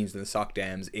the Greens and the Soc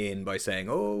Dems in by saying,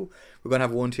 oh, we're going to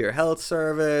have a one-tier health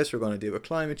service, we're going to deal with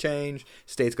climate change,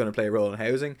 state's going to play a role in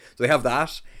housing. So they have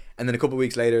that, And then a couple of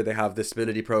weeks later, they have the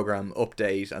stability program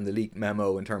update and the leaked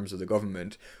memo in terms of the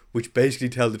government, which basically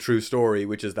tell the true story,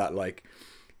 which is that like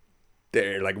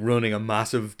they're like running a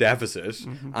massive deficit,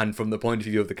 and from the point of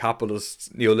view of the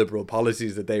capitalist neoliberal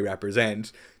policies that they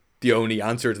represent, the only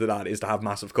answer to that is to have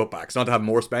massive cutbacks, not to have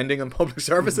more spending on public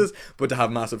services, but to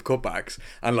have massive cutbacks.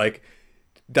 And like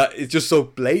that, it's just so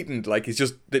blatant. Like it's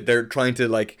just that they're trying to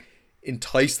like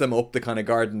entice them up the kind of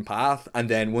garden path, and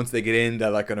then once they get in, they're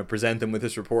like going to present them with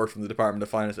this report from the Department of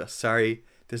Finance. Sorry,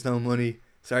 there's no money.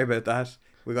 Sorry about that.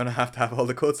 We're going to have all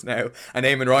the cuts now. And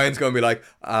Eamon Ryan's going to be like,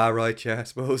 right, yeah, I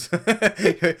suppose.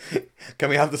 Can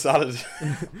we have the salad?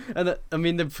 And I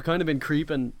mean, they've kind of been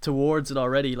creeping towards it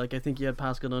already. Like, I think you had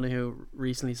Pascal Donoghue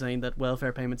recently saying that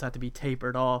welfare payments had to be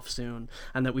tapered off soon,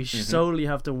 and that we solely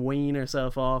have to wean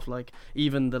ourselves off, like,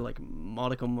 even the, like,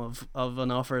 modicum of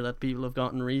an offer that people have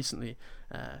gotten recently.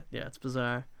 Yeah, it's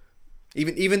bizarre.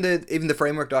 Even the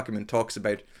framework document talks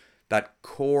about that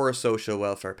core social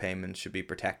welfare payments should be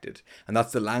protected. And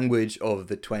that's the language of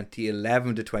the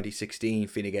 2011 to 2016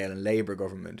 Fine Gael and Labour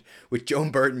government, which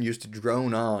Joan Burton used to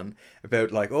drone on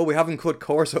about like, oh, we haven't cut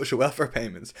core social welfare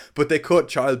payments, but they cut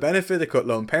child benefit, they cut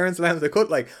lone parents allowance, they cut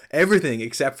like everything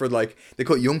except for like, they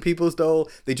cut young people's dole.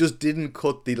 They just didn't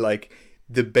cut the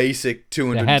basic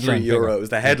 203 euros,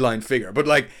 the headline figure. But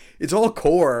like, it's all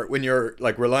core when you're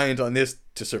like reliant on this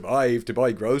to survive, to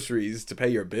buy groceries, to pay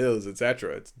your bills,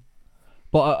 etc.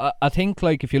 But I think,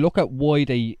 like, if you look at why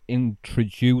they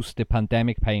introduced the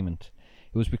pandemic payment,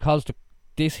 it was because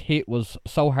this hit was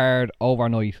so hard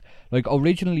overnight. Like,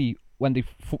 originally, when the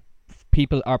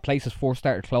people or places first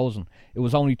started closing, it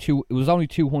was only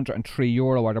 203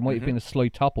 euro, or there might have been a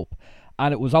slight top up,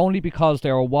 and it was only because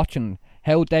they were watching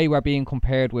how they were being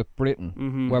compared with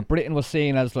Britain, where Britain was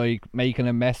seen as like making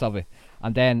a mess of it,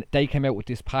 and then they came out with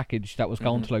this package that was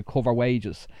going to like cover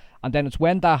wages, and then it's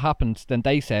when that happened, then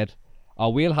they said, oh,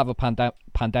 we'll have a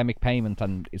pandemic payment,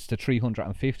 and it's the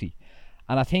 350.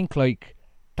 And I think like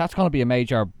that's going to be a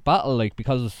major battle, like,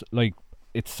 because like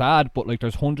it's sad, but like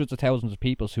there's hundreds of thousands of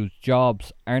people whose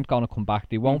jobs aren't going to come back.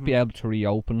 They won't be able to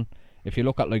reopen. If you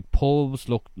look at like pubs,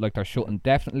 look like they're shutting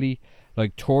definitely.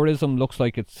 Like tourism looks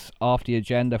like it's off the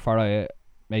agenda for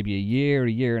maybe a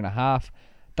year and a half.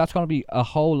 That's going to be a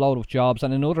whole load of jobs,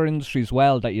 and in other industries as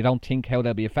well that you don't think how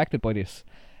they'll be affected by this.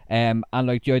 And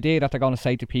like the idea that they're going to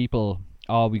say to people,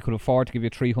 oh, we could afford to give you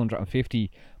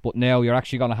 350, but now you're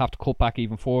actually going to have to cut back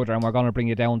even further, and we're going to bring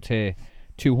you down to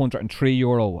 203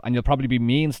 euro, and you'll probably be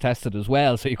means tested as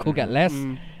well, so you could get less.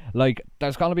 Like,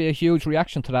 there's going to be a huge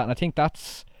reaction to that, and I think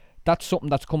that's something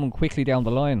that's coming quickly down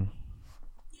the line.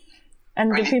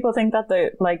 And do people think that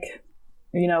the, like,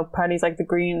 you know, parties like the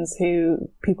Greens, who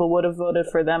people would have voted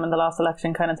for them in the last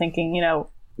election, kind of thinking, you know,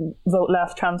 vote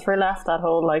left, transfer left, that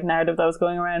whole like narrative that was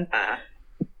going around,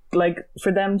 like,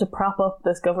 for them to prop up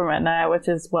this government now, which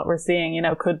is what we're seeing, you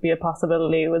know, could be a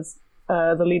possibility, was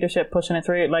the leadership pushing it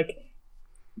through, like,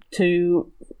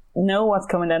 to know what's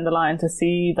coming down the line, to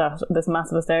see that this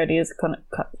massive austerity is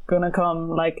gonna come,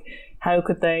 like, how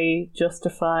could they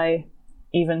justify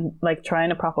even like trying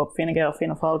to prop up Fine Gael,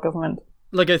 Fianna Fáil government?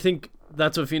 Like, I think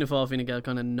that's what Fianna Fáil, Fine Gael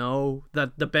kind of know,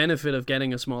 that the benefit of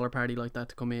getting a smaller party like that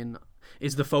to come in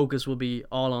is the focus will be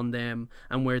all on them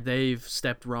and where they've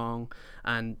stepped wrong,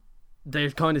 and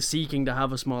they're kind of seeking to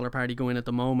have a smaller party go in at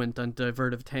the moment and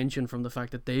divert attention from the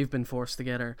fact that they've been forced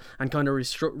together, and kind of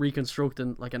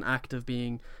reconstructing like an act of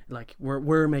being like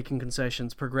we're making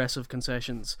concessions, progressive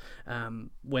concessions,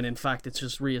 when in fact it's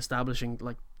just re-establishing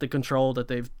like the control that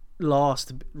they've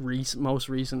lost most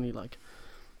recently. Like,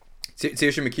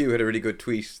 Saoirse McHugh had a really good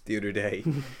tweet the other day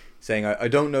saying, I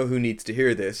don't know who needs to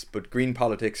hear this, but green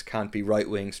politics can't be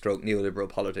right-wing stroke neoliberal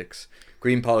politics.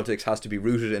 Green politics has to be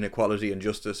rooted in equality and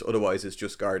justice, otherwise it's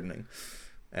just gardening.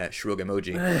 Shrug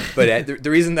emoji. But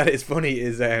the reason that it's funny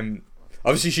is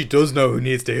obviously she does know who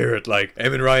needs to hear it. Like,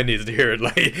 Eamon Ryan needs to hear it.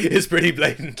 Like, it's pretty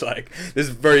blatant. Like, there's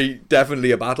very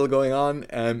definitely a battle going on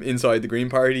inside the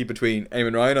Green Party between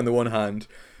Eamon Ryan on the one hand,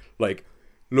 like,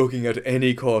 looking at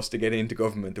any cost to get into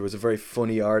government. There was a very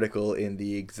funny article in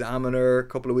the Examiner a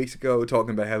couple of weeks ago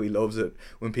talking about how he loves it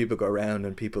when people go around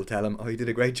and people tell him, oh, you did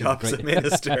a great job as a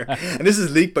minister. And this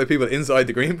is leaked by people inside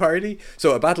the Green Party.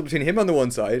 So a battle between him on the one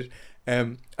side,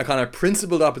 a kind of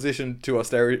principled opposition to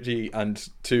austerity and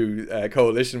to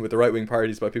coalition with the right-wing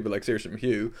parties by people like Saoirse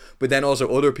McHugh, but then also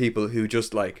other people who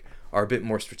just like are a bit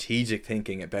more strategic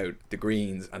thinking about the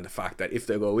Greens and the fact that if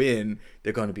they go in,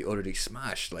 they're going to be utterly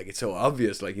smashed. Like, it's so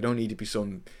obvious. Like, you don't need to be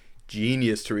some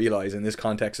genius to realise in this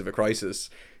context of a crisis,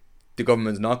 the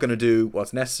government's not going to do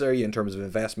what's necessary in terms of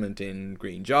investment in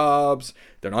green jobs.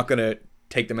 They're not going to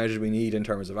take the measures we need in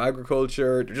terms of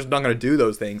agriculture. They're just not going to do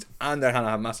those things, and they're going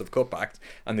to have massive cutbacks,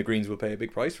 and the Greens will pay a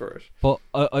big price for it. But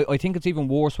I think it's even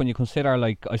worse when you consider,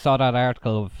 like, I saw that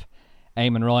article of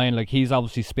Eamon Ryan, like, he's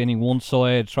obviously spinning one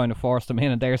side, trying to force them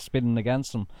in, and they're spinning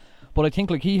against him. But I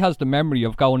think, like, he has the memory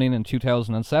of going in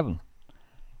 2007,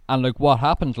 and, like, what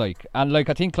happened, like, and, like,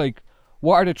 I think, like,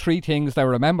 what are the three things they're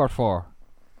remembered for?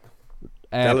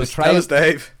 Tell us,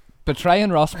 Dave. Betraying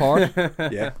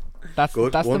Rossport. Yeah. That's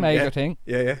the major thing.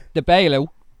 Yeah. The bailout.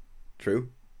 True.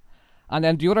 And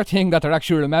then the other thing that they're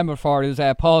actually remembered for is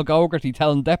Paul Gogarty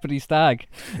telling Deputy Stagg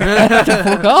to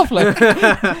fuck off. Like,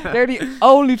 they're the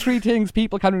only three things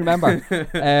people can remember.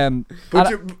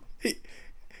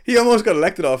 He almost got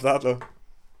elected off that, though.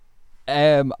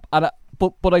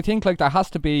 But I think, like, there has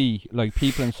to be, like,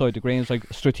 people inside the Greens, like,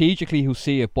 strategically who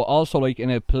see it, but also, like, in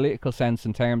a political sense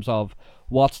in terms of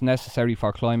what's necessary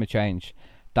for climate change,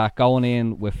 that going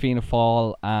in with Fianna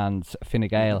Fáil and Fine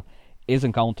Gael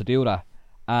isn't going to do that.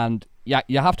 And yeah,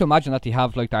 you have to imagine that they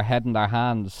have, like, their head in their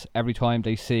hands every time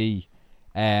they see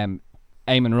Eamon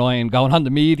Ryan going on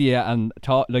the media and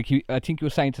talk. Like, I think you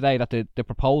were saying today that the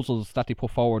proposals that they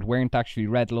put forward weren't actually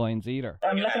red lines either.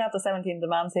 I'm looking at the 17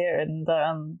 demands here, and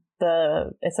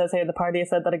it says here the party has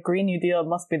said that a Green New Deal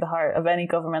must be the heart of any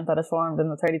government that is formed in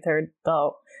the 33rd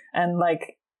Dáil. And,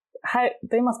 like, how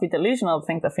they must be delusional to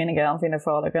think that Fine Gael and Fianna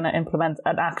Fáil are going to implement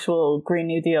an actual Green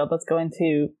New Deal that's going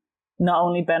to not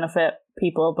only benefit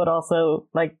people, but also,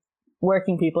 like,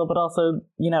 working people, but also,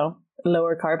 you know,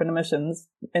 lower carbon emissions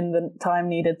in the time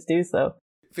needed to do so.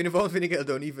 Fianna Fáil and Fine Gael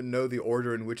don't even know the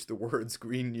order in which the words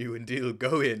Green New and Deal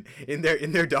go in. In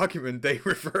their document, they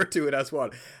refer to it as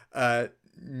what?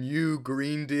 New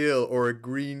Green Deal or a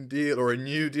Green Deal or a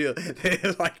New Deal. They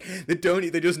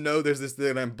just know there's this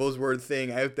buzzword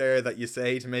thing out there that you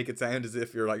say to make it sound as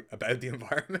if you're, like, about the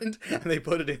environment, and they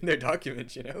put it in their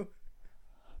document, you know.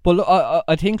 But look,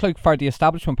 I think, like, for the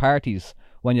establishment parties,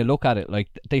 when you look at it, like,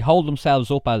 they hold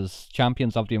themselves up as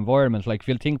champions of the environment. Like, if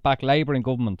you think back, Labour in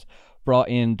government brought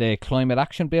in the Climate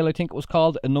Action Bill, I think it was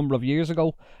called, a number of years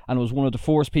ago, and it was one of the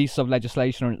first pieces of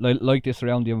legislation like this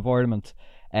around the environment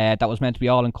that was meant to be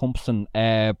all-encompassing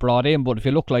brought in. But if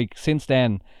you look, like, since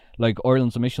then, like,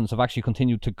 Ireland's emissions have actually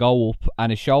continued to go up,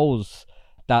 and it shows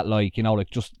that, like, you know,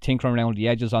 like, just tinkering around the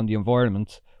edges on the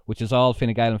environment, which is all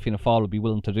Fine Gael and Fianna Fáil would be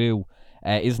willing to do,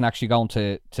 isn't actually going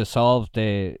to solve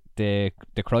the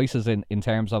crisis in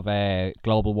terms of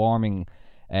global warming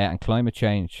and climate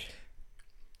change.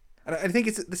 And I think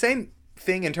it's the same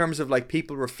thing in terms of, like,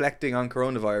 people reflecting on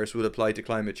coronavirus would apply to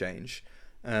climate change.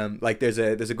 Like, there's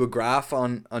a good graph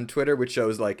on Twitter which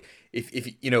shows, like,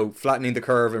 if you know, flattening the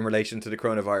curve in relation to the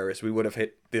coronavirus, we would have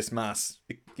hit this mass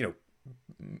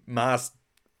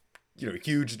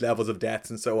huge levels of deaths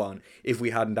and so on if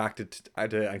we hadn't acted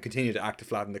and continued to act to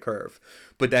flatten the curve.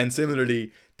 But then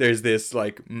similarly, there's this,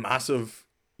 like, massive,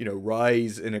 you know,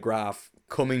 rise in a graph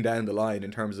coming down the line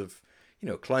in terms of, you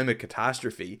know, climate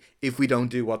catastrophe if we don't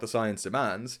do what the science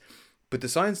demands. But the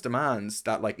science demands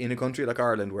that, like, in a country like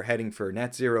Ireland, we're heading for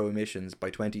net zero emissions by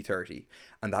 2030,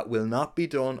 and that will not be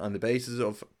done on the basis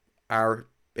of our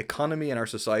economy and our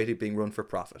society being run for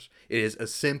profit. It is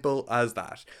as simple as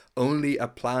that. Only a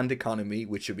planned economy,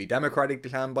 which should be democratically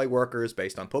planned by workers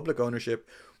based on public ownership,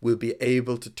 will be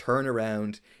able to turn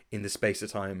around in the space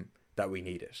of time that we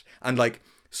need it. And, like,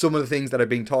 some of the things that are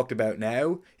being talked about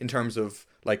now in terms of,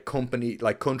 like,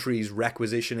 countries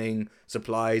requisitioning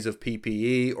supplies of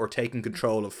PPE or taking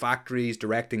control of factories,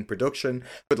 directing production,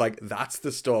 but, like, that's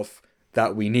the stuff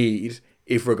that we need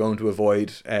if we're going to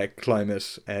avoid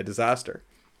climate disaster.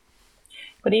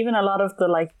 But even a lot of the,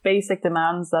 like, basic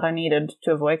demands that are needed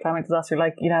to avoid climate disaster,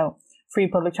 like, you know, free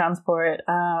public transport,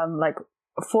 like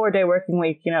a 4-day working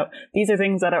week, you know, these are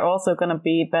things that are also going to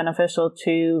be beneficial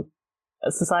to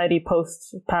society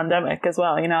post-pandemic as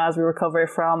well, you know, as we recover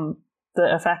from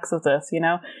the effects of this, you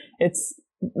know. It's,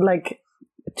 like,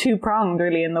 two-pronged,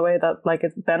 really, in the way that, like,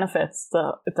 it benefits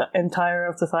the entire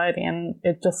of society, and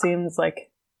it just seems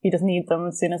like you just need them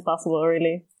as soon as possible,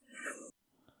 really.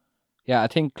 Yeah, I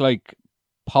think, like,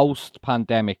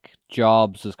 post-pandemic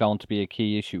jobs is going to be a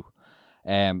key issue,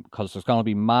 because there's going to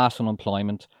be mass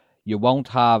unemployment. You won't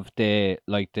have the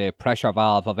pressure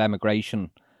valve of emigration,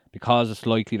 because it's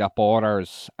likely that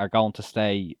borders are going to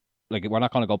stay, like, we're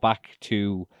not going to go back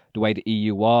to the way the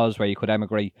EU was, where you could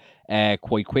emigrate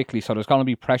quite quickly. So there's going to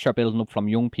be pressure building up from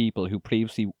young people who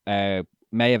previously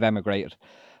may have emigrated.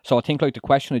 So I think, like, the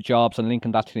question of jobs and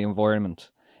linking that to the environment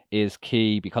is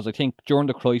key, because I think during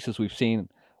the crisis we've seen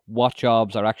what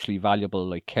jobs are actually valuable,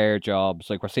 like care jobs.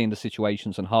 Like we're seeing the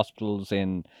situations in hospitals,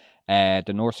 in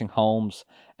the nursing homes,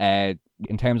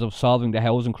 in terms of solving the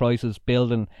housing crisis,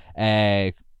 building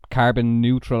carbon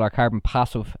neutral or carbon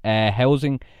passive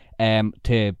housing.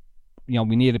 To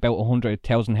we need about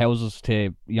 100,000 houses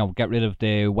to get rid of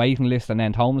the waiting list and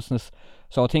end homelessness.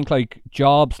 So I think like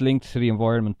jobs linked to the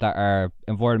environment that are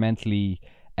environmentally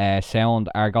sound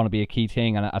are going to be a key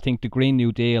thing, and I think the Green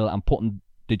New Deal and putting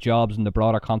the jobs in the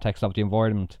broader context of the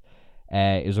environment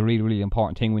is a really, really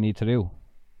important thing we need to do.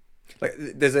 Like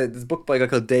there's a book by a guy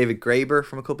called David Graeber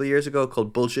from a couple of years ago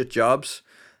called Bullshit Jobs,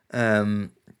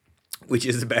 which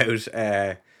is about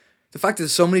the fact that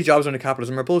so many jobs under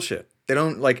capitalism are bullshit. They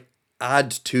don't like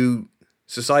add to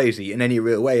society in any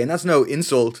real way, and that's no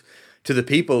insult to the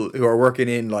people who are working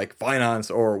in like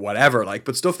finance or whatever, like,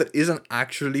 but stuff that isn't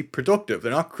actually productive.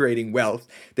 They're not creating wealth.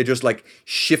 They're just like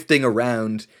shifting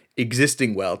around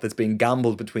existing wealth that's being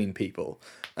gambled between people.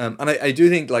 And I do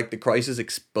think like the crisis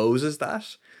exposes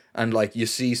that, and like you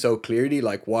see so clearly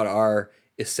like what are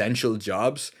essential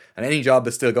jobs, and any job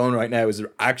that's still going right now is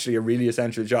actually a really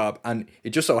essential job. And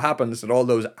it just so happens that all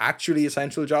those actually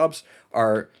essential jobs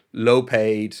are low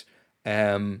paid,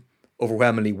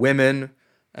 overwhelmingly women,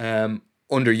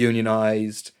 under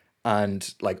unionized,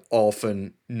 and like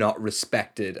often not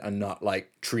respected and not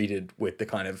like treated with the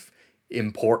kind of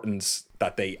importance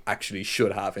that they actually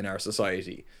should have in our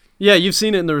society. Yeah, you've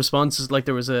seen it in the responses. Like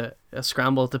there was a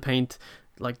scramble to paint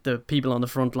like the people on the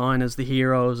front line as the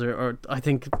heroes, or I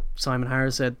think Simon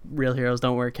Harris said real heroes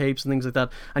don't wear capes and things like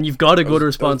that. And you've got a good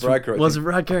response. Was it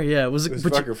Radker? Yeah, it was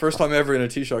Radker. First time ever in a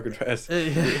Taoiseach address.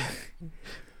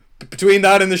 Between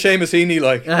that and the Seamus Heaney,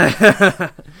 like.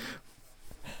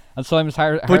 And Simon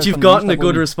Harris. But you've gotten a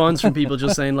good response from people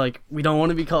just saying like, we don't want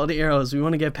to be called heroes. We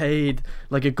want to get paid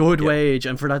like a good wage,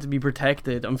 and for that to be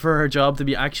protected, and for our job to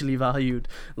be actually valued.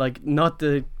 Like not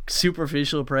the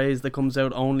superficial praise that comes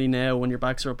out only now when your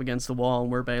backs are up against the wall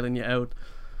and we're bailing you out.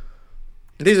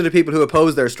 These are the people who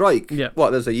opposed their strike. Yeah.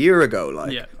 What, there's a year ago,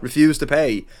 like refused to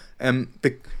pay.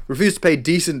 Refused to pay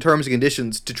decent terms and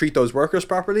conditions to treat those workers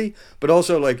properly, but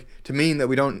also like to mean that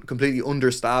we don't completely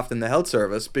understaffed in the health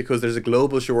service because there's a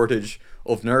global shortage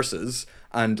of nurses,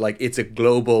 and like it's a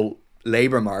global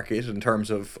labour market in terms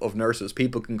of nurses.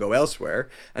 People can go elsewhere,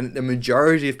 and the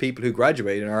majority of people who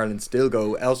graduate in Ireland still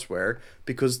go elsewhere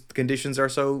because the conditions are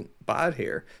so bad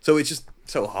here. So it's just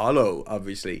so hollow,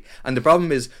 obviously. And the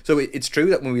problem is, so it's true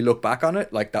that when we look back on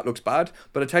it, like that looks bad,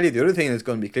 but I tell you the other thing that's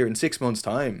going to be clear in 6 months'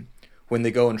 time, when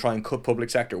they go and try and cut public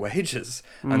sector wages,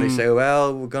 and they say,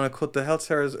 well, we're going to cut the health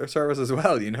service as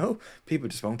well, people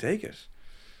just won't take it.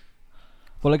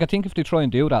 Well, like I think if they try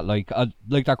and do that, like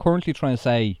they're currently trying to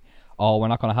say, oh, we're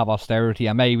not going to have austerity,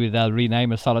 and maybe they'll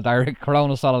rename it solidarity,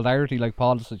 Corona Solidarity, like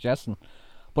Paul is suggesting.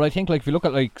 But I think, like, if you look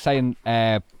at, like, saying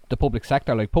the public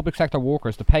sector, like, public sector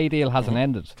workers, the pay deal hasn't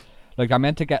ended. Like, they're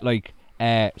meant to get, like,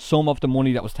 some of the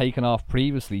money that was taken off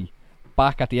previously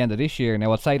back at the end of this year.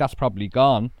 Now, I'd say that's probably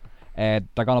gone. They're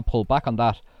going to pull back on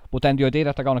that. But then the idea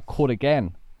that they're going to cut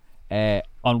again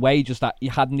on wages that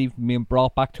hadn't even been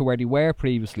brought back to where they were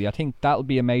previously, I think that'll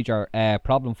be a major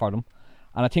problem for them.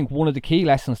 And I think one of the key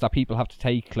lessons that people have to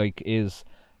take, like, is,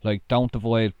 like, don't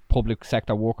divide public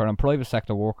sector worker and private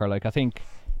sector worker. Like, I think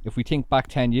if we think back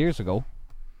 10 years ago,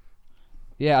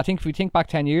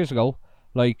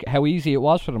 like, how easy it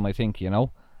was for them, I think, and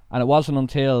it wasn't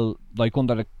until, like,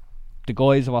 under the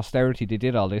guise of austerity they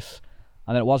did all this,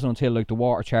 and then it wasn't until, like, the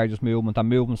water charges movement and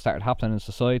movement started happening in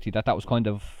society that was kind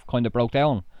of broke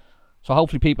down. So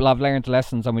hopefully people have learned the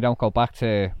lessons and we don't go back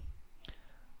to,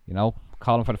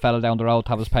 calling for the fella down the road to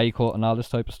have his pay cut and all this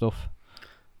type of stuff.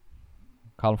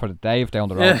 Calling for the Dave down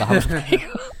the road to have his pay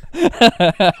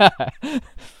cut.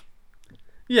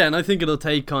 Yeah, and I think it'll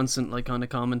take constant, like, kind of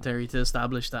commentary to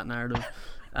establish that narrative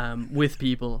with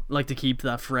people, like, to keep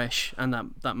that fresh and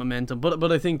that momentum.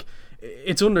 But I think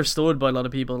it's understood by a lot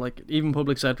of people, like, even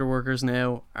public sector workers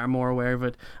now are more aware of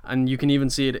it, and you can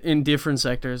even see it in different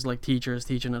sectors, like teachers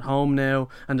teaching at home now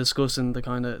and discussing the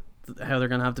kind of how they're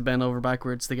going to have to bend over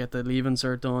backwards to get the leave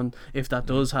insert done if that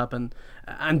does happen.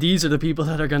 And these are the people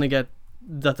that are going to get,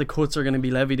 that the cuts are going to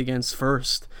be levied against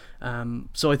first.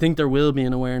 So I think there will be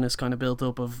an awareness kind of built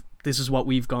up of this is what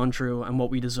we've gone through and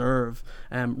what we deserve,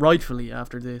 rightfully,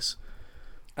 after this.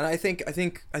 And I think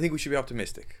we should be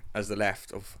optimistic as the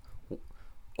left of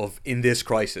in this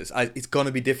crisis. It's going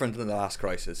to be different than the last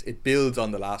crisis. It builds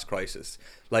on the last crisis.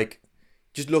 Like,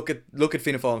 just look at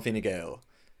Fianna Fáil and Fine Gael.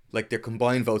 Like, their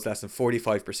combined votes less than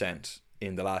 45%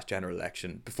 in the last general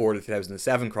election. Before the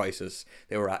 2007 crisis,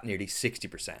 they were at nearly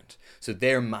 60%. So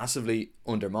they're massively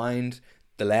undermined.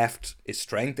 the left is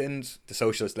strengthened. The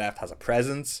socialist left has a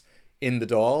presence in the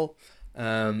Dáil,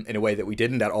 in a way that we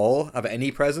didn't at all have any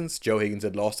presence. Joe Higgins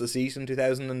had lost a seat in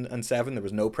 2007. There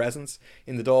was no presence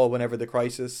in the Dáil whenever the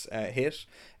crisis hit.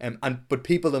 But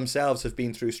people themselves have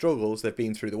been through struggles. They've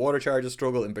been through the water charges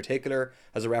struggle in particular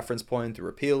as a reference point, the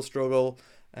repeal struggle,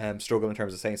 struggle in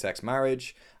terms of same-sex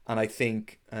marriage. And I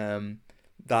think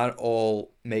that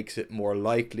all makes it more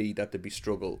likely that there'll be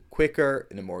struggle quicker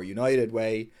in a more united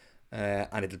way,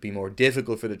 and it'll be more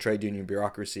difficult for the trade union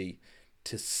bureaucracy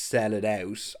to sell it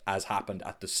out, as happened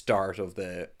at the start of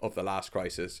the last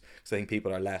crisis, because I think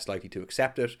people are less likely to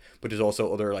accept it. But there's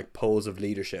also other like poles of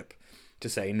leadership to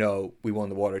say, no, we won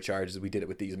the water charges, we did it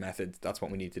with these methods, that's what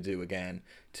we need to do again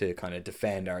to kind of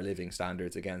defend our living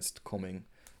standards against coming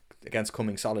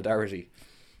solidarity.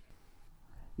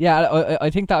 Yeah, I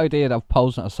think that idea of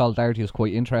posing a solidarity is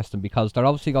quite interesting, because they're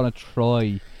obviously going to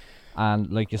try,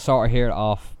 and like you sort of hear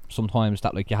off sometimes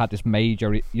that like you had this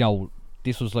major,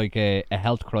 this was like a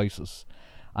health crisis,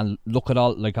 and look at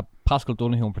all, like Pascal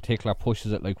Donoghue in particular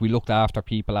pushes it, like we looked after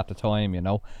people at the time,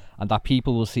 and that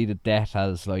people will see the debt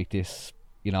as like this,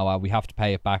 we have to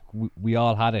pay it back, we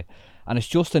all had it, and it's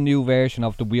just a new version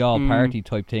of the we all party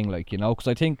type thing, like, because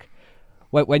I think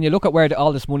when you look at where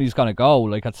all this money is going to go,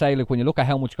 like I'd say, like when you look at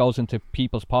how much goes into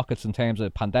people's pockets in terms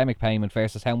of pandemic payment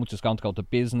versus how much is going to go to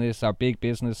business or big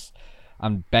business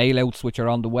and bailouts which are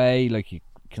on the way, like you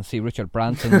can see Richard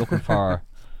Branson looking for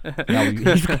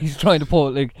he's trying to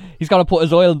put, like, he's going to put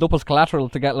his oil and up as collateral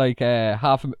to get like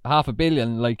half a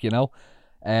billion, like,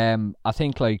 I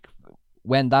think like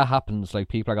when that happens, like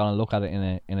people are going to look at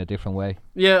it in a different way.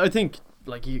 Yeah, I think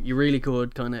like you really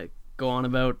could kind of go on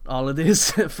about all of this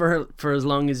for as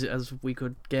long as we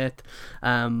could get,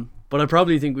 but I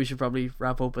probably think we should probably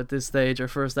wrap up at this stage, our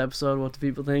first episode. What do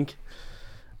people think?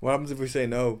 What happens if we say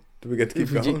no? Do we get to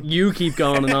keep going? You keep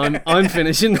going and I'm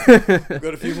finishing. I've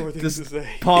got a few more things to say.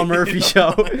 Paul Murphy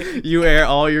show. You air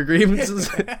all your grievances.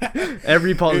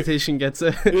 Every politician gets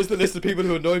it. Here's the list of people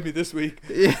who annoyed me this week.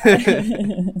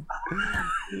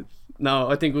 No,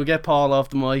 I think we'll get Paul off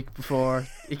the mic before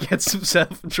he gets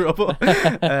himself in trouble.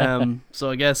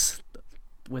 So I guess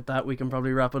with that we can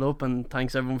probably wrap it up, and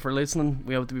thanks everyone for listening.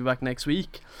 We hope to be back next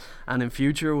week and in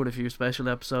future with a few special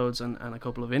episodes and a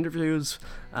couple of interviews.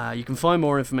 You can find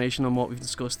more information on what we've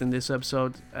discussed in this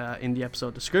episode in the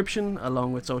episode description,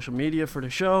 along with social media for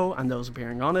the show and those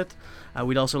appearing on it.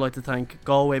 We'd also like to thank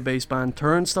Galway-based band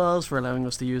Turnstiles for allowing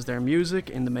us to use their music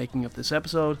in the making of this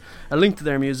episode. A link to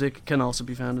their music can also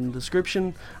be found in the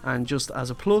description. And just as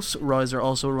a plus, Rise are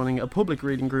also running a public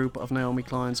reading group of Naomi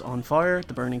Klein's On Fire,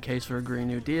 The Burning Case for a Green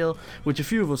New Deal, which a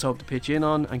few of us hope to pitch in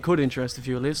on and could interest a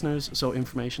few listeners, so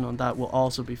information on that will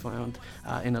also be found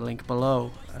in a link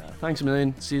below. Thanks a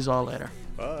million, see you all later.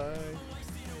 Bye.